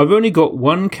cats. I've only got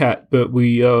one cat, but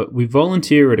we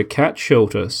volunteer at a cat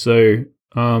shelter, so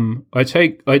I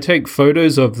take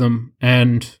photos of them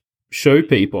and show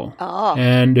people.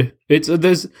 And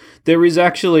there is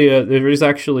actually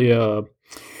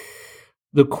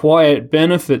the quiet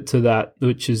benefit to that,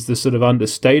 which is the sort of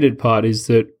understated part, is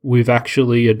that we've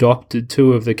actually adopted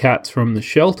 2 of the cats from the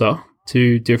shelter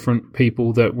to different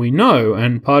people that we know,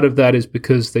 and part of that is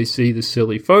because they see the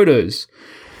silly photos,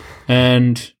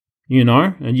 and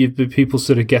people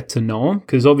sort of get to know them,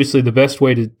 because obviously the best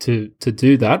way to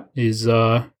do that is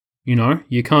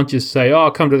you can't just say,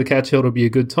 oh, come to the cat shelter, it'll be a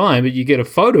good time, but you get a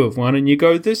photo of one and you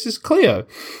go, this is Cleo.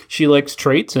 She likes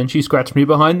treats and she scratched me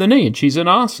behind the knee and she's an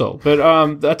arsehole.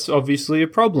 But that's obviously a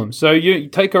problem. So you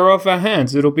take her off our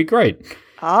hands, it'll be great.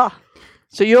 So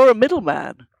you're a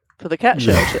middleman for the cat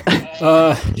shelter.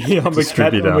 I'm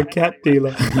a cat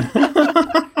dealer.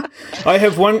 I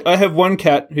have one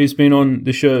cat who's been on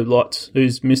the show lots,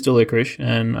 who's Mr. Licorice,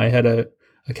 and I had a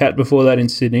cat before that in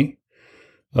Sydney.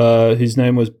 His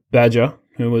name was Badger,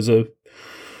 who was a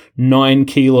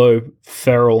 9-kilo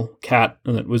feral cat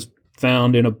that was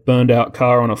found in a burned-out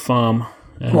car on a farm.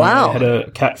 And wow! I had a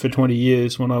cat for 20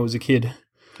 years when I was a kid.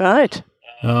 Right.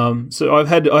 So I've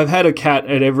had a cat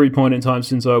at every point in time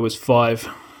since I was 5.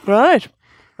 Right.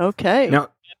 Okay. Now,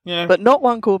 yeah, but not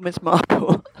one called Miss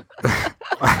Marple.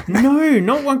 No,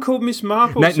 not one called Miss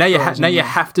Marple. Now you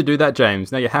have to do that,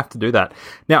 James. Now you have to do that.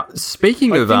 Now,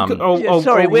 speaking of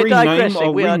sorry, we're digressing.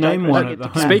 I'll rename one at the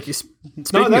home.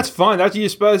 No, that's fine. That's you're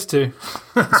supposed to.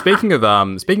 Speaking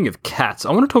of cats,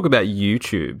 I want to talk about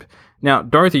YouTube. Now,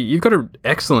 Dorothy, you've got an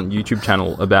excellent YouTube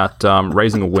channel about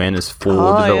raising awareness for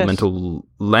developmental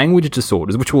language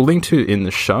disorders, which we'll link to in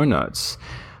the show notes.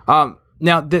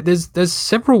 Now, there's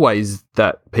several ways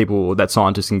that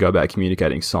scientists can go about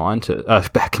communicating science.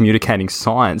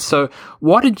 So,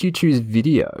 why did you choose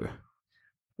video?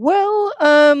 Well,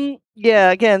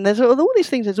 again, there's all these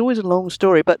things. There's always a long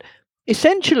story, but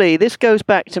essentially, this goes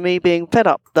back to me being fed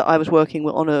up that I was working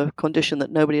on a condition that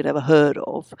nobody had ever heard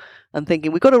of, and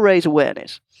thinking we've got to raise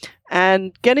awareness,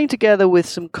 and getting together with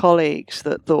some colleagues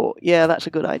that thought, yeah, that's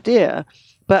a good idea.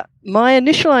 But my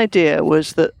initial idea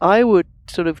was that I would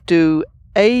sort of do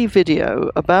a video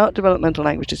about developmental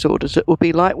language disorders that would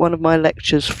be like one of my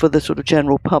lectures for the sort of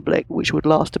general public, which would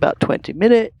last about 20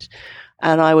 minutes,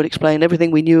 and I would explain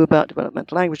everything we knew about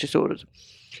developmental language disorders.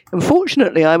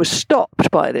 Unfortunately, I was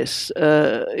stopped by this,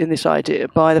 in this idea,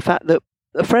 by the fact that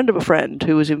a friend of a friend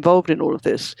who was involved in all of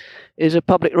this is a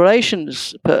public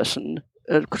relations person,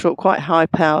 a sort of quite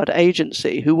high-powered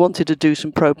agency who wanted to do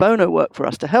some pro bono work for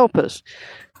us to help us.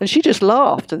 And she just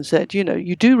laughed and said,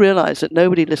 you do realize that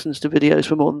nobody listens to videos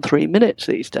for more than 3 minutes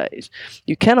these days.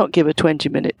 You cannot give a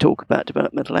 20-minute talk about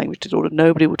developmental language disorder.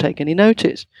 Nobody will take any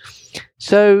notice.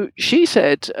 So she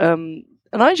said, and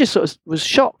I just sort of was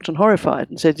shocked and horrified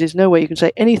and said, there's no way you can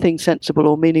say anything sensible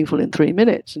or meaningful in 3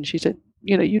 minutes. And she said,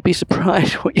 you'd be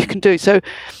surprised what you can do. So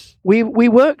we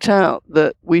worked out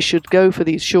that we should go for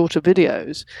these shorter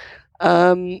videos.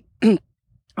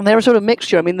 And they're a sort of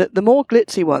mixture. I mean, the more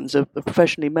glitzy ones are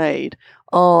professionally made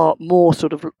are more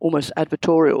sort of almost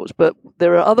advertorials. But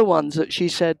there are other ones that she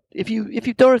said,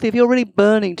 Dorothy, if you're really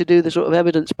burning to do the sort of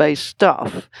evidence-based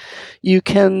stuff, you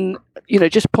can,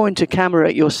 just point a camera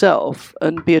at yourself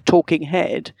and be a talking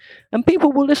head, and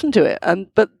people will listen to it.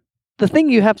 But the thing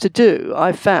you have to do,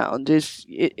 I've found, is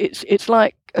it's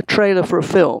like a trailer for a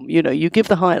film. You give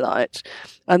the highlights,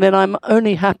 and then I'm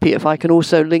only happy if I can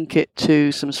also link it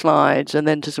to some slides and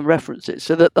then to some references,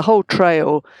 so that the whole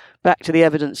trail back to the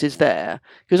evidence is there.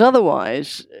 Because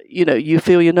otherwise, you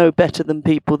feel you know better than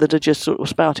people that are just sort of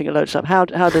spouting a load of stuff. How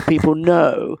do people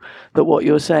know that what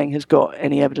you're saying has got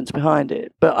any evidence behind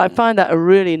it? But I find that a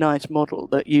really nice model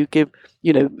that you give,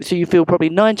 so you feel probably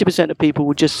 90% of people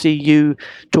will just see you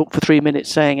talk for 3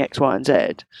 minutes saying X, Y, and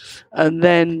Z. And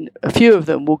then a few of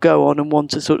them will go on and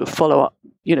want to sort of follow up,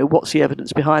 what's the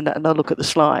evidence behind that? And they'll look at the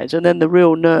slides. And then the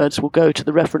real nerds will go to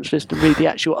the reference list and read the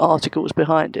actual articles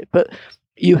behind it. But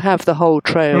you have the whole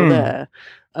trail there.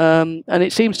 And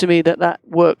it seems to me that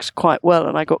works quite well,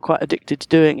 and I got quite addicted to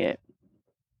doing it.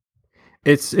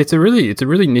 It's a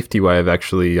really nifty way of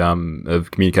actually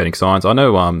of communicating science. I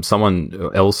know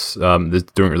someone else that's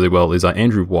doing it really well is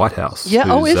Andrew Whitehouse.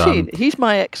 Yeah, is he? He's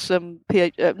my ex not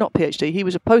PhD. He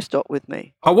was a postdoc with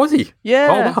me. Oh, was he?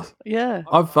 Yeah. Oh, wow. Yeah.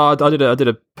 I did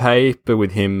a paper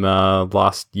with him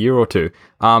last year or two.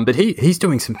 But he's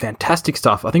doing some fantastic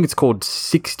stuff. I think it's called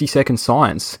 60-Second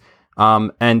Science.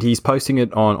 And he's posting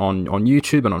it on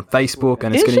YouTube and on Facebook,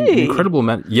 and it's getting an incredible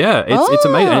amount. Yeah, it's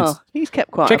amazing. He's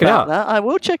kept quiet about that. I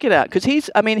will check it out, because he's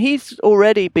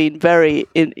already been very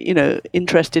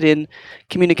interested in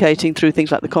communicating through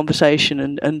things like the conversation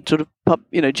and sort of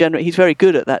generate. He's very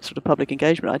good at that sort of public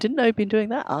engagement. I didn't know he'd been doing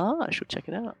that. I should check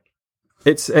it out.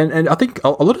 It's and I think a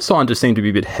lot of scientists seem to be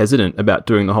a bit hesitant about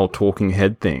doing the whole talking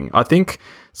head thing. I think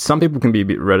some people can be a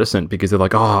bit reticent because they're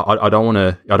like, I don't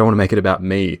want to make it about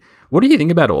me. What do you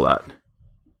think about all that?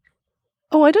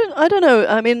 Oh, I don't know.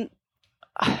 I mean,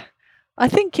 I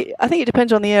think it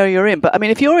depends on the area you're in. But I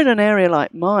mean, if you're in an area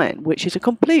like mine, which is a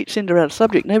complete Cinderella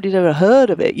subject, nobody's ever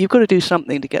heard of it, you've got to do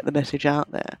something to get the message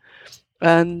out there.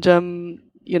 And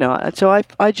so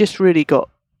I just really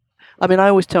got. I mean, I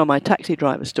always tell my taxi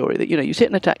driver story that, you sit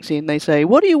in a taxi and they say,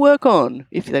 what do you work on?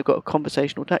 If they've got a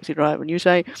conversational taxi driver, and you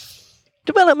say,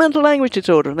 developmental language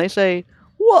disorder, and they say,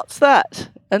 what's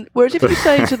that? And whereas if you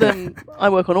say to them, I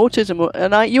work on autism,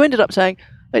 and you ended up saying,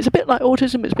 it's a bit like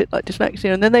autism, it's a bit like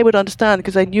dyslexia, and then they would understand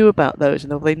because they knew about those,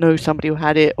 and they know somebody who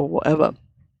had it or whatever.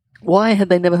 Why had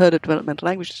they never heard of developmental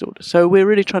language disorder? So we're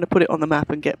really trying to put it on the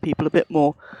map and get people a bit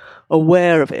more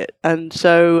aware of it. And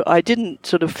so I didn't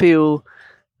sort of feel...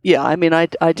 Yeah, I mean, I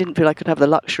didn't feel I could have the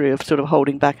luxury of sort of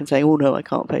holding back and saying, oh, no, I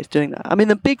can't face doing that. I mean,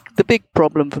 the big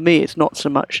problem for me is not so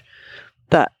much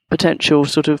that potential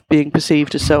sort of being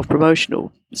perceived as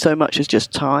self-promotional, so much as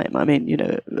just time. I mean,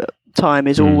 time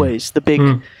is always the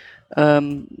big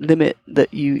limit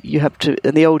that you have to,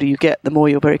 and the older you get, the more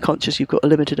you're very conscious you've got a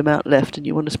limited amount left and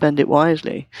you want to spend it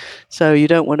wisely. So you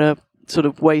don't want to sort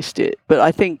of waste it. But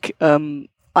I think...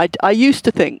 I used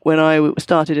to think when I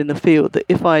started in the field that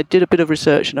if I did a bit of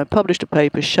research and I published a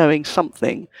paper showing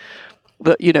something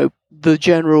that, the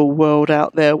general world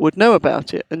out there would know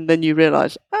about it, and then you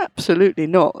realise absolutely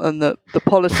not, and that the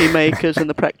policymakers and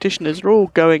the practitioners are all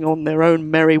going on their own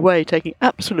merry way, taking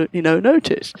absolutely no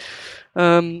notice.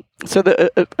 So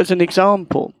that, as an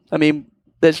example, I mean,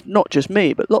 there's not just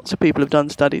me, but lots of people have done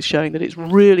studies showing that it's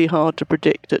really hard to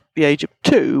predict at the age of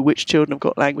 2 which children have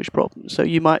got language problems. So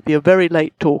you might be a very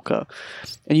late talker,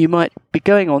 and you might be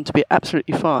going on to be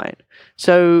absolutely fine.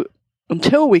 So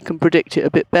until we can predict it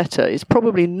a bit better, it's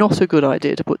probably not a good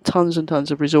idea to put tons and tons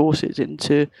of resources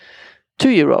into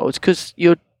 2-year-olds, because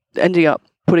you're ending up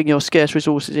putting your scarce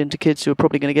resources into kids who are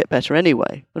probably going to get better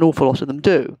anyway. An awful lot of them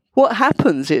do. What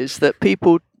happens is that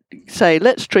people say,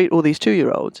 let's treat all these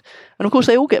 2-year-olds. And of course,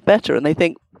 they all get better and they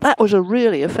think that was a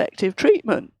really effective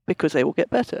treatment because they all get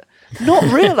better. Not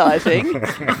realizing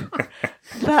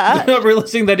that. Not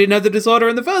realizing they didn't have the disorder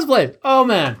in the first place. Oh,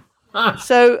 man.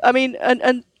 So, I mean,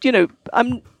 and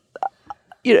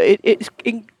it's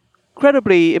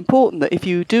incredibly important that if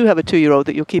you do have a 2-year-old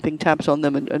that you're keeping tabs on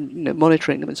them and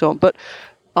monitoring them and so on. But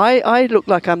I look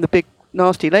like I'm the big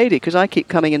nasty lady because I keep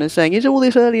coming in and saying, is all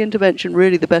this early intervention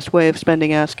really the best way of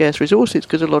spending our scarce resources?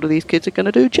 Because a lot of these kids are going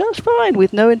to do just fine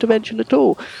with no intervention at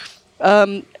all.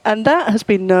 And that has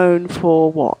been known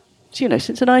for what?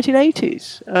 Since the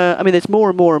 1980s. I mean, there's more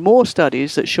and more and more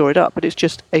studies that shore it up, but it's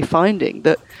just a finding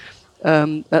that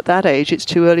at that age it's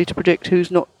too early to predict who's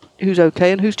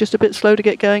okay and who's just a bit slow to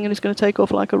get going and is going to take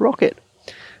off like a rocket.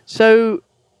 So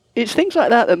it's things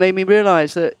like that made me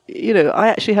realize that, I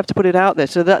actually have to put it out there.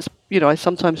 So that's, I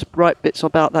sometimes write bits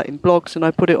about that in blogs and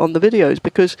I put it on the videos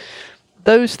because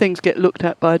those things get looked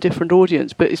at by a different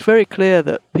audience. But it's very clear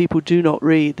that people do not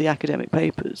read the academic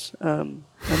papers. And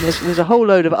there's a whole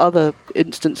load of other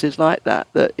instances like that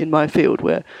in my field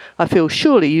where I feel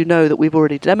surely that we've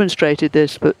already demonstrated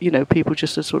this, but, people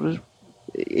just are sort of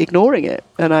ignoring it.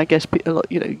 And I guess,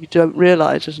 you don't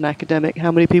realize as an academic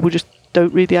how many people just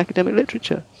don't read the academic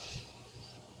literature.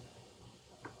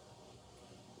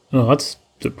 Oh, that's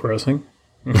depressing.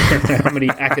 How many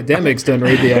academics don't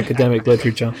read the academic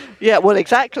literature? Yeah, well,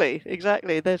 exactly.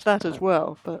 There's that as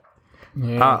well. But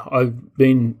yeah, I've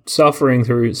been suffering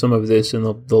through some of this in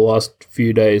the last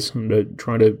few days. I'm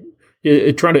trying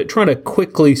to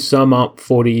quickly sum up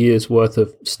 40 years worth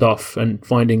of stuff and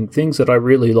finding things that I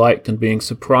really liked and being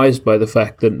surprised by the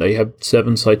fact that they have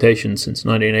 7 citations since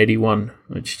 1981,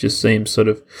 which just seems sort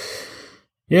of,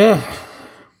 they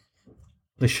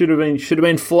should have been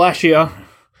flashier.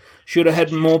 Should have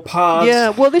had more parts. Yeah,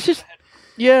 well,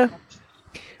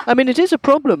 I mean, it is a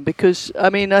problem because,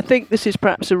 I think this is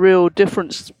perhaps a real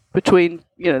difference between,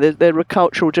 there's a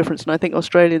cultural difference, and I think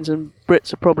Australians and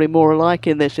Brits are probably more alike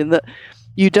in this, in that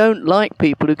you don't like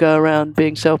people who go around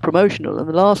being self-promotional, and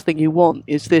the last thing you want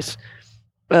is this,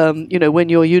 when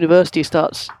your university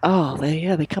starts,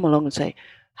 they come along and say,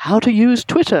 how to use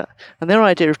Twitter. And their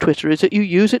idea of Twitter is that you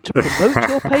use it to promote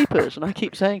your papers. And I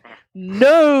keep saying,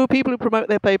 no, people who promote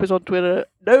their papers on Twitter,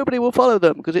 nobody will follow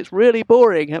them because it's really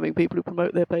boring having people who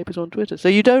promote their papers on Twitter. So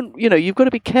you don't, you've got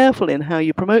to be careful in how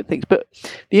you promote things. But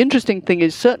the interesting thing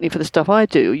is, certainly for the stuff I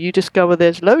do, you discover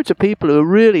there's loads of people who are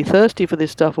really thirsty for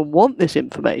this stuff and want this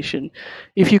information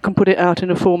if you can put it out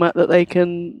in a format that they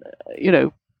can,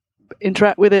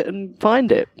 interact with it and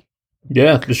find it.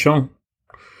 Yeah, for sure.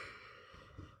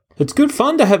 It's good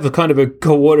fun to have a kind of a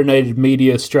coordinated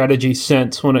media strategy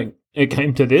sense when it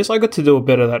came to this. I got to do a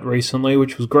bit of that recently,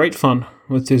 which was great fun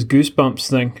with this Goosebumps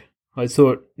thing. I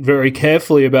thought very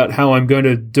carefully about how I'm going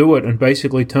to do it and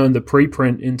basically turn the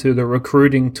preprint into the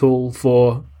recruiting tool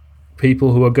for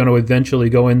people who are going to eventually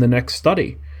go in the next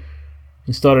study.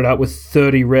 And started out with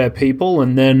 30 rare people,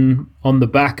 and then on the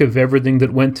back of everything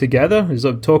that went together, as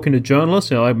I'm talking to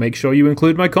journalists, I make sure you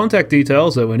include my contact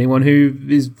details so anyone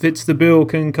who fits the bill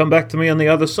can come back to me on the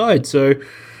other side. So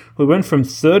we went from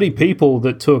 30 people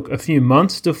that took a few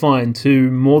months to find to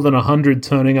more than 100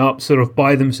 turning up sort of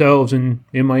by themselves in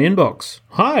my inbox.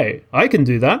 Hi, I can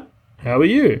do that. How are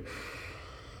you?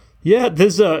 Yeah,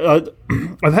 there's I've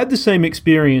had the same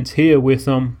experience here with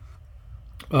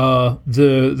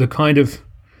the kind of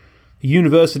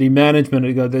university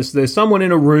management. There's someone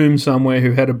in a room somewhere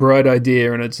who had a bright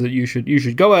idea, and it's that you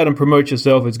should go out and promote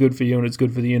yourself. It's good for you and it's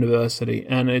good for the university.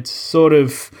 And it's sort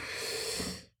of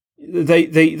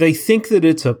they think that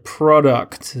it's a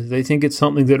product. They think it's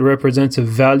something that represents a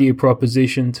value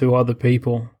proposition to other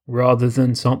people, rather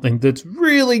than something that's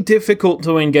really difficult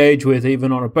to engage with,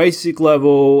 even on a basic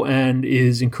level, and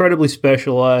is incredibly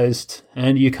specialized,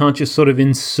 and you can't just sort of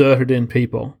insert it in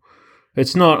people.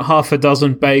 It's not half a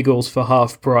dozen bagels for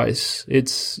half price.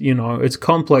 It's, it's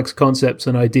complex concepts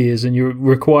and ideas, and you're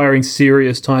requiring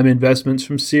serious time investments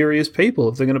from serious people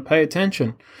if they're going to pay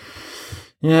attention.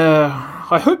 Yeah,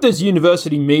 I hope there's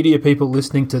university media people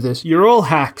listening to this. You're all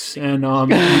hacks, and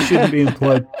you shouldn't be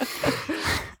employed.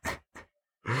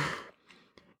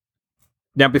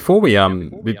 Now, before we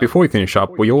finish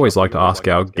up, we always like to ask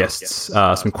our guests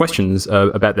some questions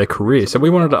about their career. So we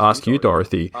wanted to ask you,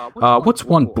 Dorothy, what's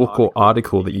one book or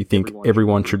article that you think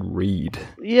everyone should read?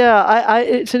 Yeah,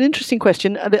 it's an interesting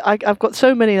question. I've got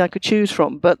so many I could choose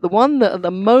from, but the one that at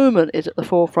the moment is at the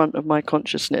forefront of my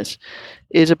consciousness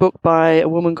is a book by a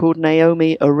woman called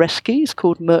Naomi Oreskes. It's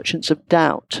called Merchants of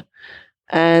Doubt.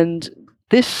 And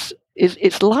this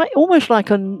it's like almost like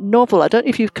a novel. I don't know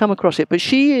if you've come across it, but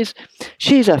she's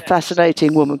a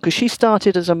fascinating woman because she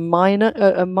started as a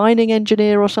mining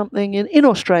engineer or something in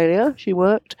Australia. She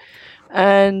worked,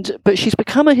 but she's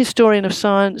become a historian of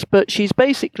science. But she's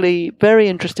basically very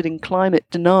interested in climate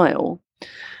denial,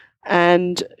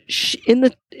 and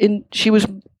she was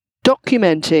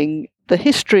documenting the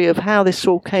history of how this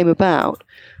all came about,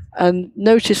 and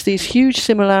noticed these huge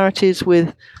similarities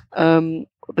with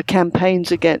the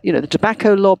campaigns against, the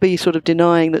tobacco lobby sort of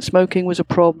denying that smoking was a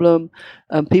problem,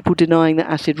 people denying that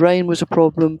acid rain was a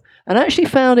problem, and actually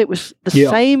found it was the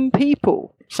same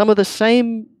people, some of the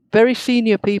same very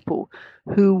senior people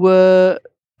who were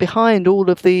behind all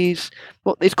of these,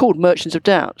 what is called merchants of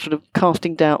doubt, sort of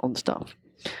casting doubt on stuff.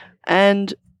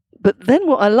 But then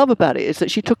what I love about it is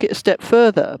that she took it a step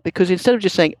further, because instead of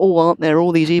just saying, oh, aren't there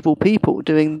all these evil people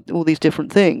doing all these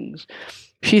different things,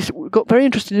 she's got very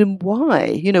interested in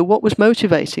why, what was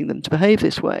motivating them to behave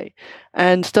this way,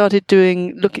 and started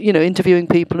interviewing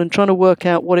people and trying to work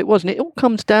out what it was. And it all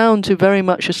comes down to very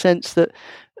much a sense that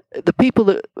the people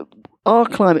that are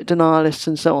climate denialists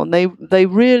and so on, they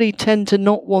really tend to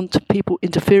not want people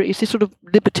interfering. It's this sort of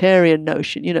libertarian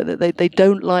notion, that they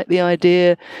don't like the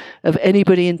idea of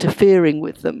anybody interfering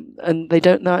with them, and they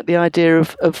don't like the idea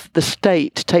of the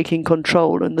state taking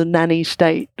control and the nanny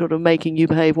state sort of making you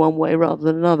behave one way rather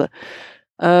than another.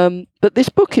 But this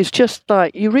book is just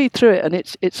like, you read through it and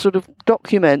it sort of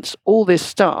documents all this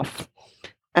stuff,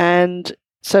 and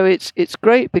so it's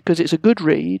great because it's a good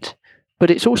read. But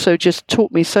it's also just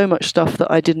taught me so much stuff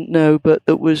that I didn't know, but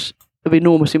that was of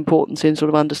enormous importance in sort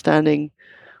of understanding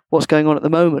what's going on at the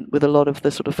moment with a lot of the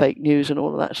sort of fake news and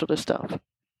all of that sort of stuff.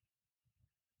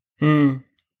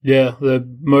 Yeah, the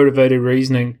motivated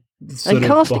reasoning. And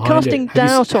casting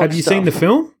doubt on Have you stuff. seen the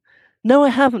film? No, I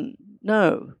haven't.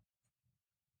 No,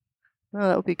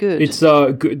 that would be good. It's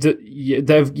good.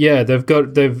 They've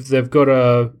got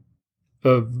a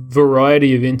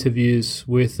variety of interviews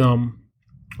with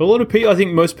a lot of people. I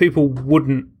think most people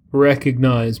wouldn't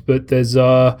recognize, but there's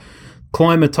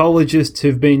climatologists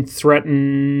who've been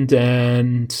threatened,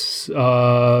 and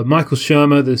Michael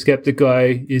Shermer, the skeptic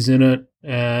guy, is in it,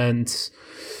 and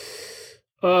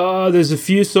there's a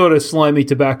few sort of slimy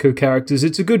tobacco characters.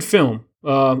 It's a good film.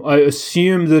 I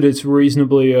assume that it's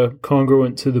reasonably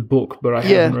congruent to the book, but I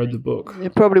haven't read the book.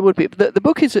 It probably would be. The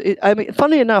book is,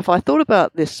 funnily enough, I thought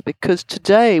about this because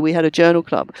today we had a journal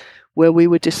club where we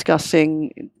were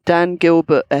discussing Dan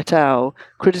Gilbert et al.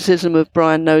 Criticism of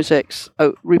Brian Nozick's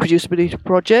reproducibility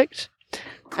project.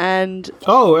 And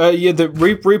the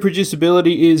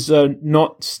reproducibility is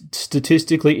not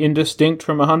statistically indistinct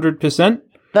from 100%.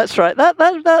 That's right.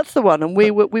 That's the one. And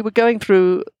we were going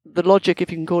through the logic,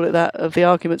 if you can call it that, of the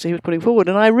arguments he was putting forward.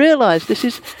 And I realized this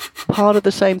is part of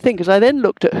the same thing, because I then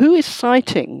looked at who is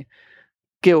citing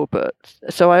Gilbert.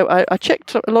 So I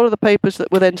checked a lot of the papers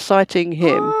that were then citing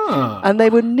him, and they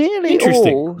were nearly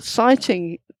all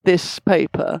citing this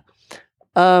paper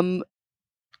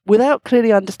without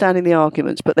clearly understanding the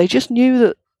arguments, but they just knew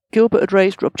that Gilbert had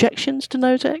raised objections to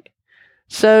Nozick.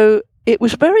 So it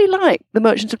was very like the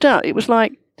Merchants of Doubt. It was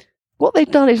like what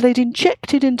they'd done is they'd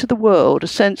injected into the world a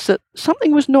sense that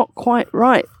something was not quite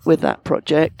right with that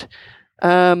project.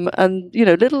 And,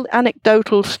 little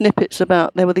anecdotal snippets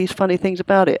about there were these funny things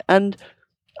about it. And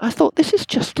I thought, this is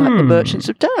just like the Merchants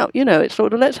of Doubt. It's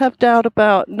sort of, let's have doubt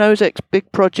about Nozick's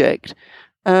big project.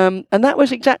 And that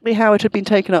was exactly how it had been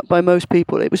taken up by most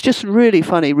people. It was just really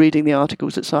funny reading the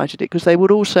articles that cited it, because they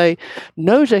would all say,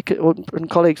 Nozick and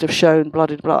colleagues have shown blah,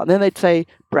 blah, blah. And then they'd say,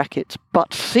 brackets,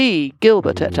 but see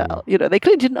Gilbert et al. They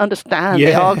clearly didn't understand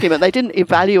the argument. They didn't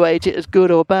evaluate it as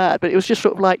good or bad, but it was just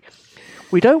sort of like,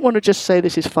 we don't want to just say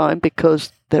this is fine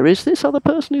because there is this other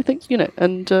person who thinks,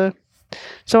 and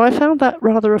so I found that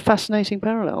rather a fascinating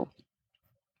parallel.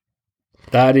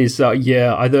 That is, I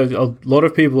know a lot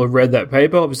of people have read that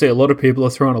paper. Obviously, a lot of people are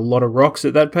throwing a lot of rocks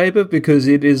at that paper because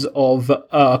it is of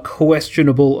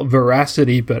questionable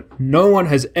veracity, but no one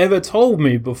has ever told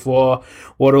me before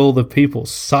what all the people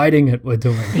citing it were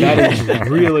doing. That is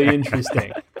really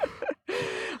interesting.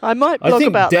 I might blog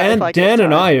about that if I get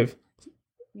time.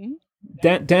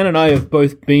 Dan and I have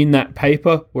both been that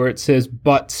paper where it says,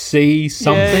 but see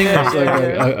something. It's like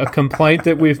a complaint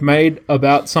that we've made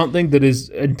about something that is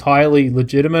entirely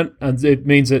legitimate. And it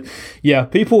means that,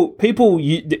 people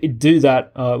do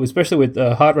that, especially with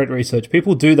heart rate research.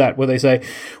 People do that where they say,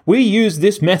 we use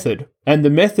this method and the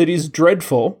method is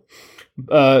dreadful.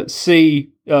 See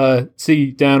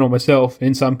Dan or myself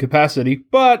in some capacity,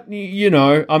 but they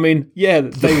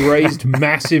raised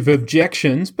massive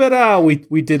objections, but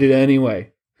we did it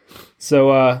anyway.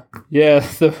 So yeah,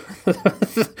 the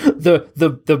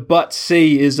but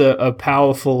C is a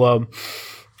powerful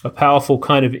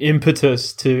kind of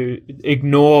impetus to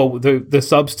ignore the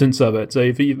substance of it. So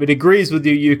if it agrees with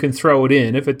you, you can throw it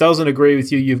in. If it doesn't agree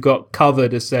with you, you've got cover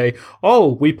to say,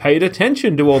 "Oh, we paid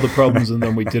attention to all the problems and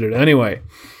then we did it anyway."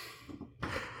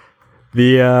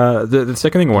 The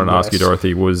second thing I wanted to ask you,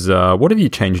 Dorothy, was what have you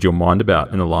changed your mind about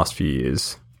in the last few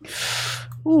years?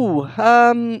 Ooh,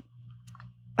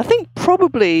 I think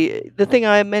probably the thing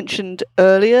I mentioned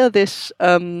earlier, this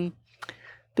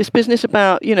business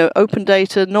about, open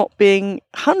data not being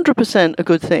 100% a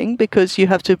good thing, because you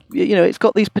have to, it's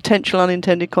got these potential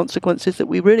unintended consequences that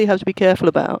we really have to be careful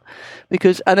about.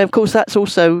 And of course, that's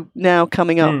also now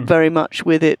coming up very much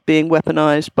with it being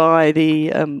weaponized by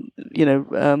the,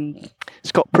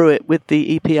 Scott Pruitt with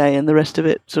the EPA and the rest of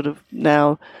it sort of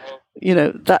now.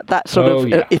 That sort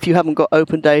of, if you haven't got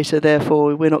open data,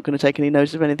 therefore we're not going to take any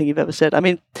notice of anything you've ever said. I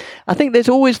mean, I think there's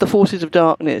always the forces of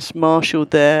darkness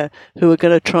marshaled there who are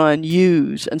going to try and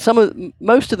use, and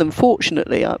most of them,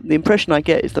 fortunately, the impression I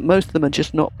get is that most of them are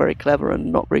just not very clever and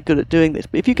not very good at doing this.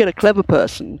 But if you get a clever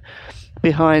person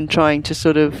behind trying to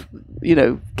sort of,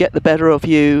 get the better of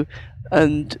you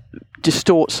and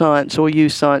distort science or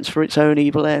use science for its own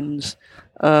evil ends,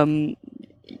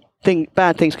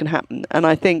 bad things can happen. And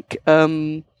I think,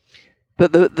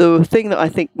 but the thing that I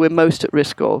think we're most at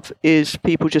risk of is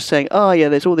people just saying, "Oh yeah,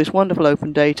 there's all this wonderful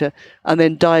open data," and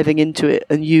then diving into it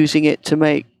and using it to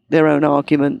make their own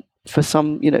argument for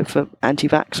some, for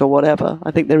anti-vax or whatever.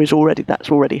 I think that's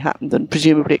already happened, and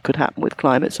presumably it could happen with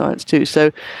climate science too.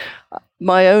 So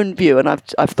my own view, and I've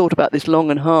thought about this long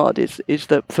and hard, is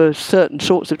that for certain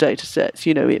sorts of data sets,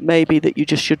 it may be that you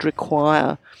just should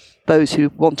require those who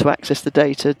want to access the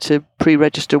data to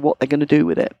pre-register what they're going to do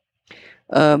with it,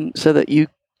 so that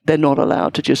they're not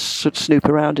allowed to just sort of snoop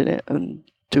around in it and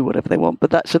do whatever they want.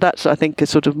 But that's I think a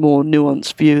sort of more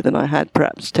nuanced view than I had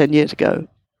perhaps 10 years ago.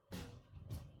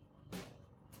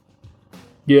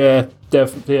 Yeah,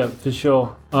 definitely, yeah, for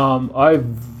sure.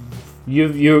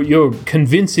 You're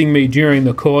convincing me during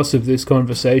the course of this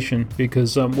conversation,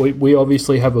 because we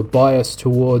obviously have a bias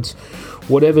towards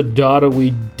whatever data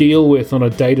we deal with on a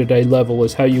day-to-day level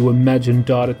is how you imagine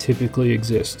data typically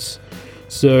exists.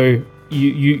 So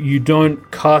you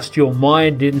don't cast your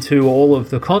mind into all of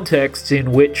the contexts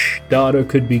in which data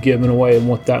could be given away and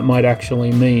what that might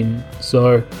actually mean.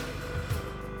 So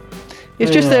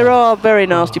it's just there are very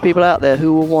nasty people out there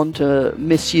who will want to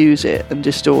misuse it and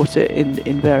distort it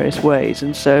in various ways,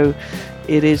 and so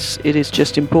it is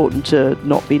just important to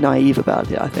not be naive about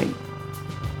it, I think.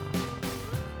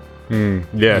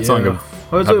 It's something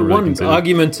one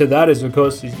argument to that is, of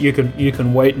course, you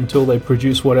can wait until they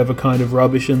produce whatever kind of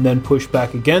rubbish and then push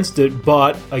back against it.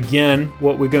 But again,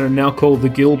 what we're going to now call the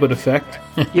Gilbert effect.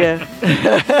 Yeah.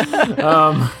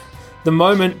 The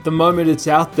moment it's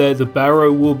out there, the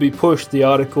barrow will be pushed, the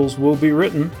articles will be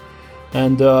written,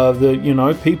 and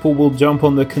people will jump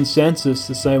on the consensus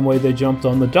the same way they jumped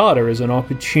on the data, as an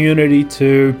opportunity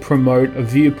to promote a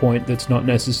viewpoint that's not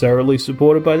necessarily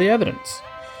supported by the evidence.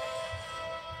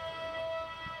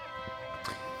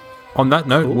 On that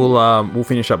note, we'll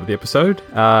finish up with the episode.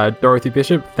 Dorothy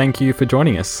Bishop, thank you for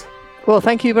joining us. Well,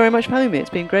 thank you very much for having me. It's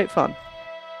been great fun.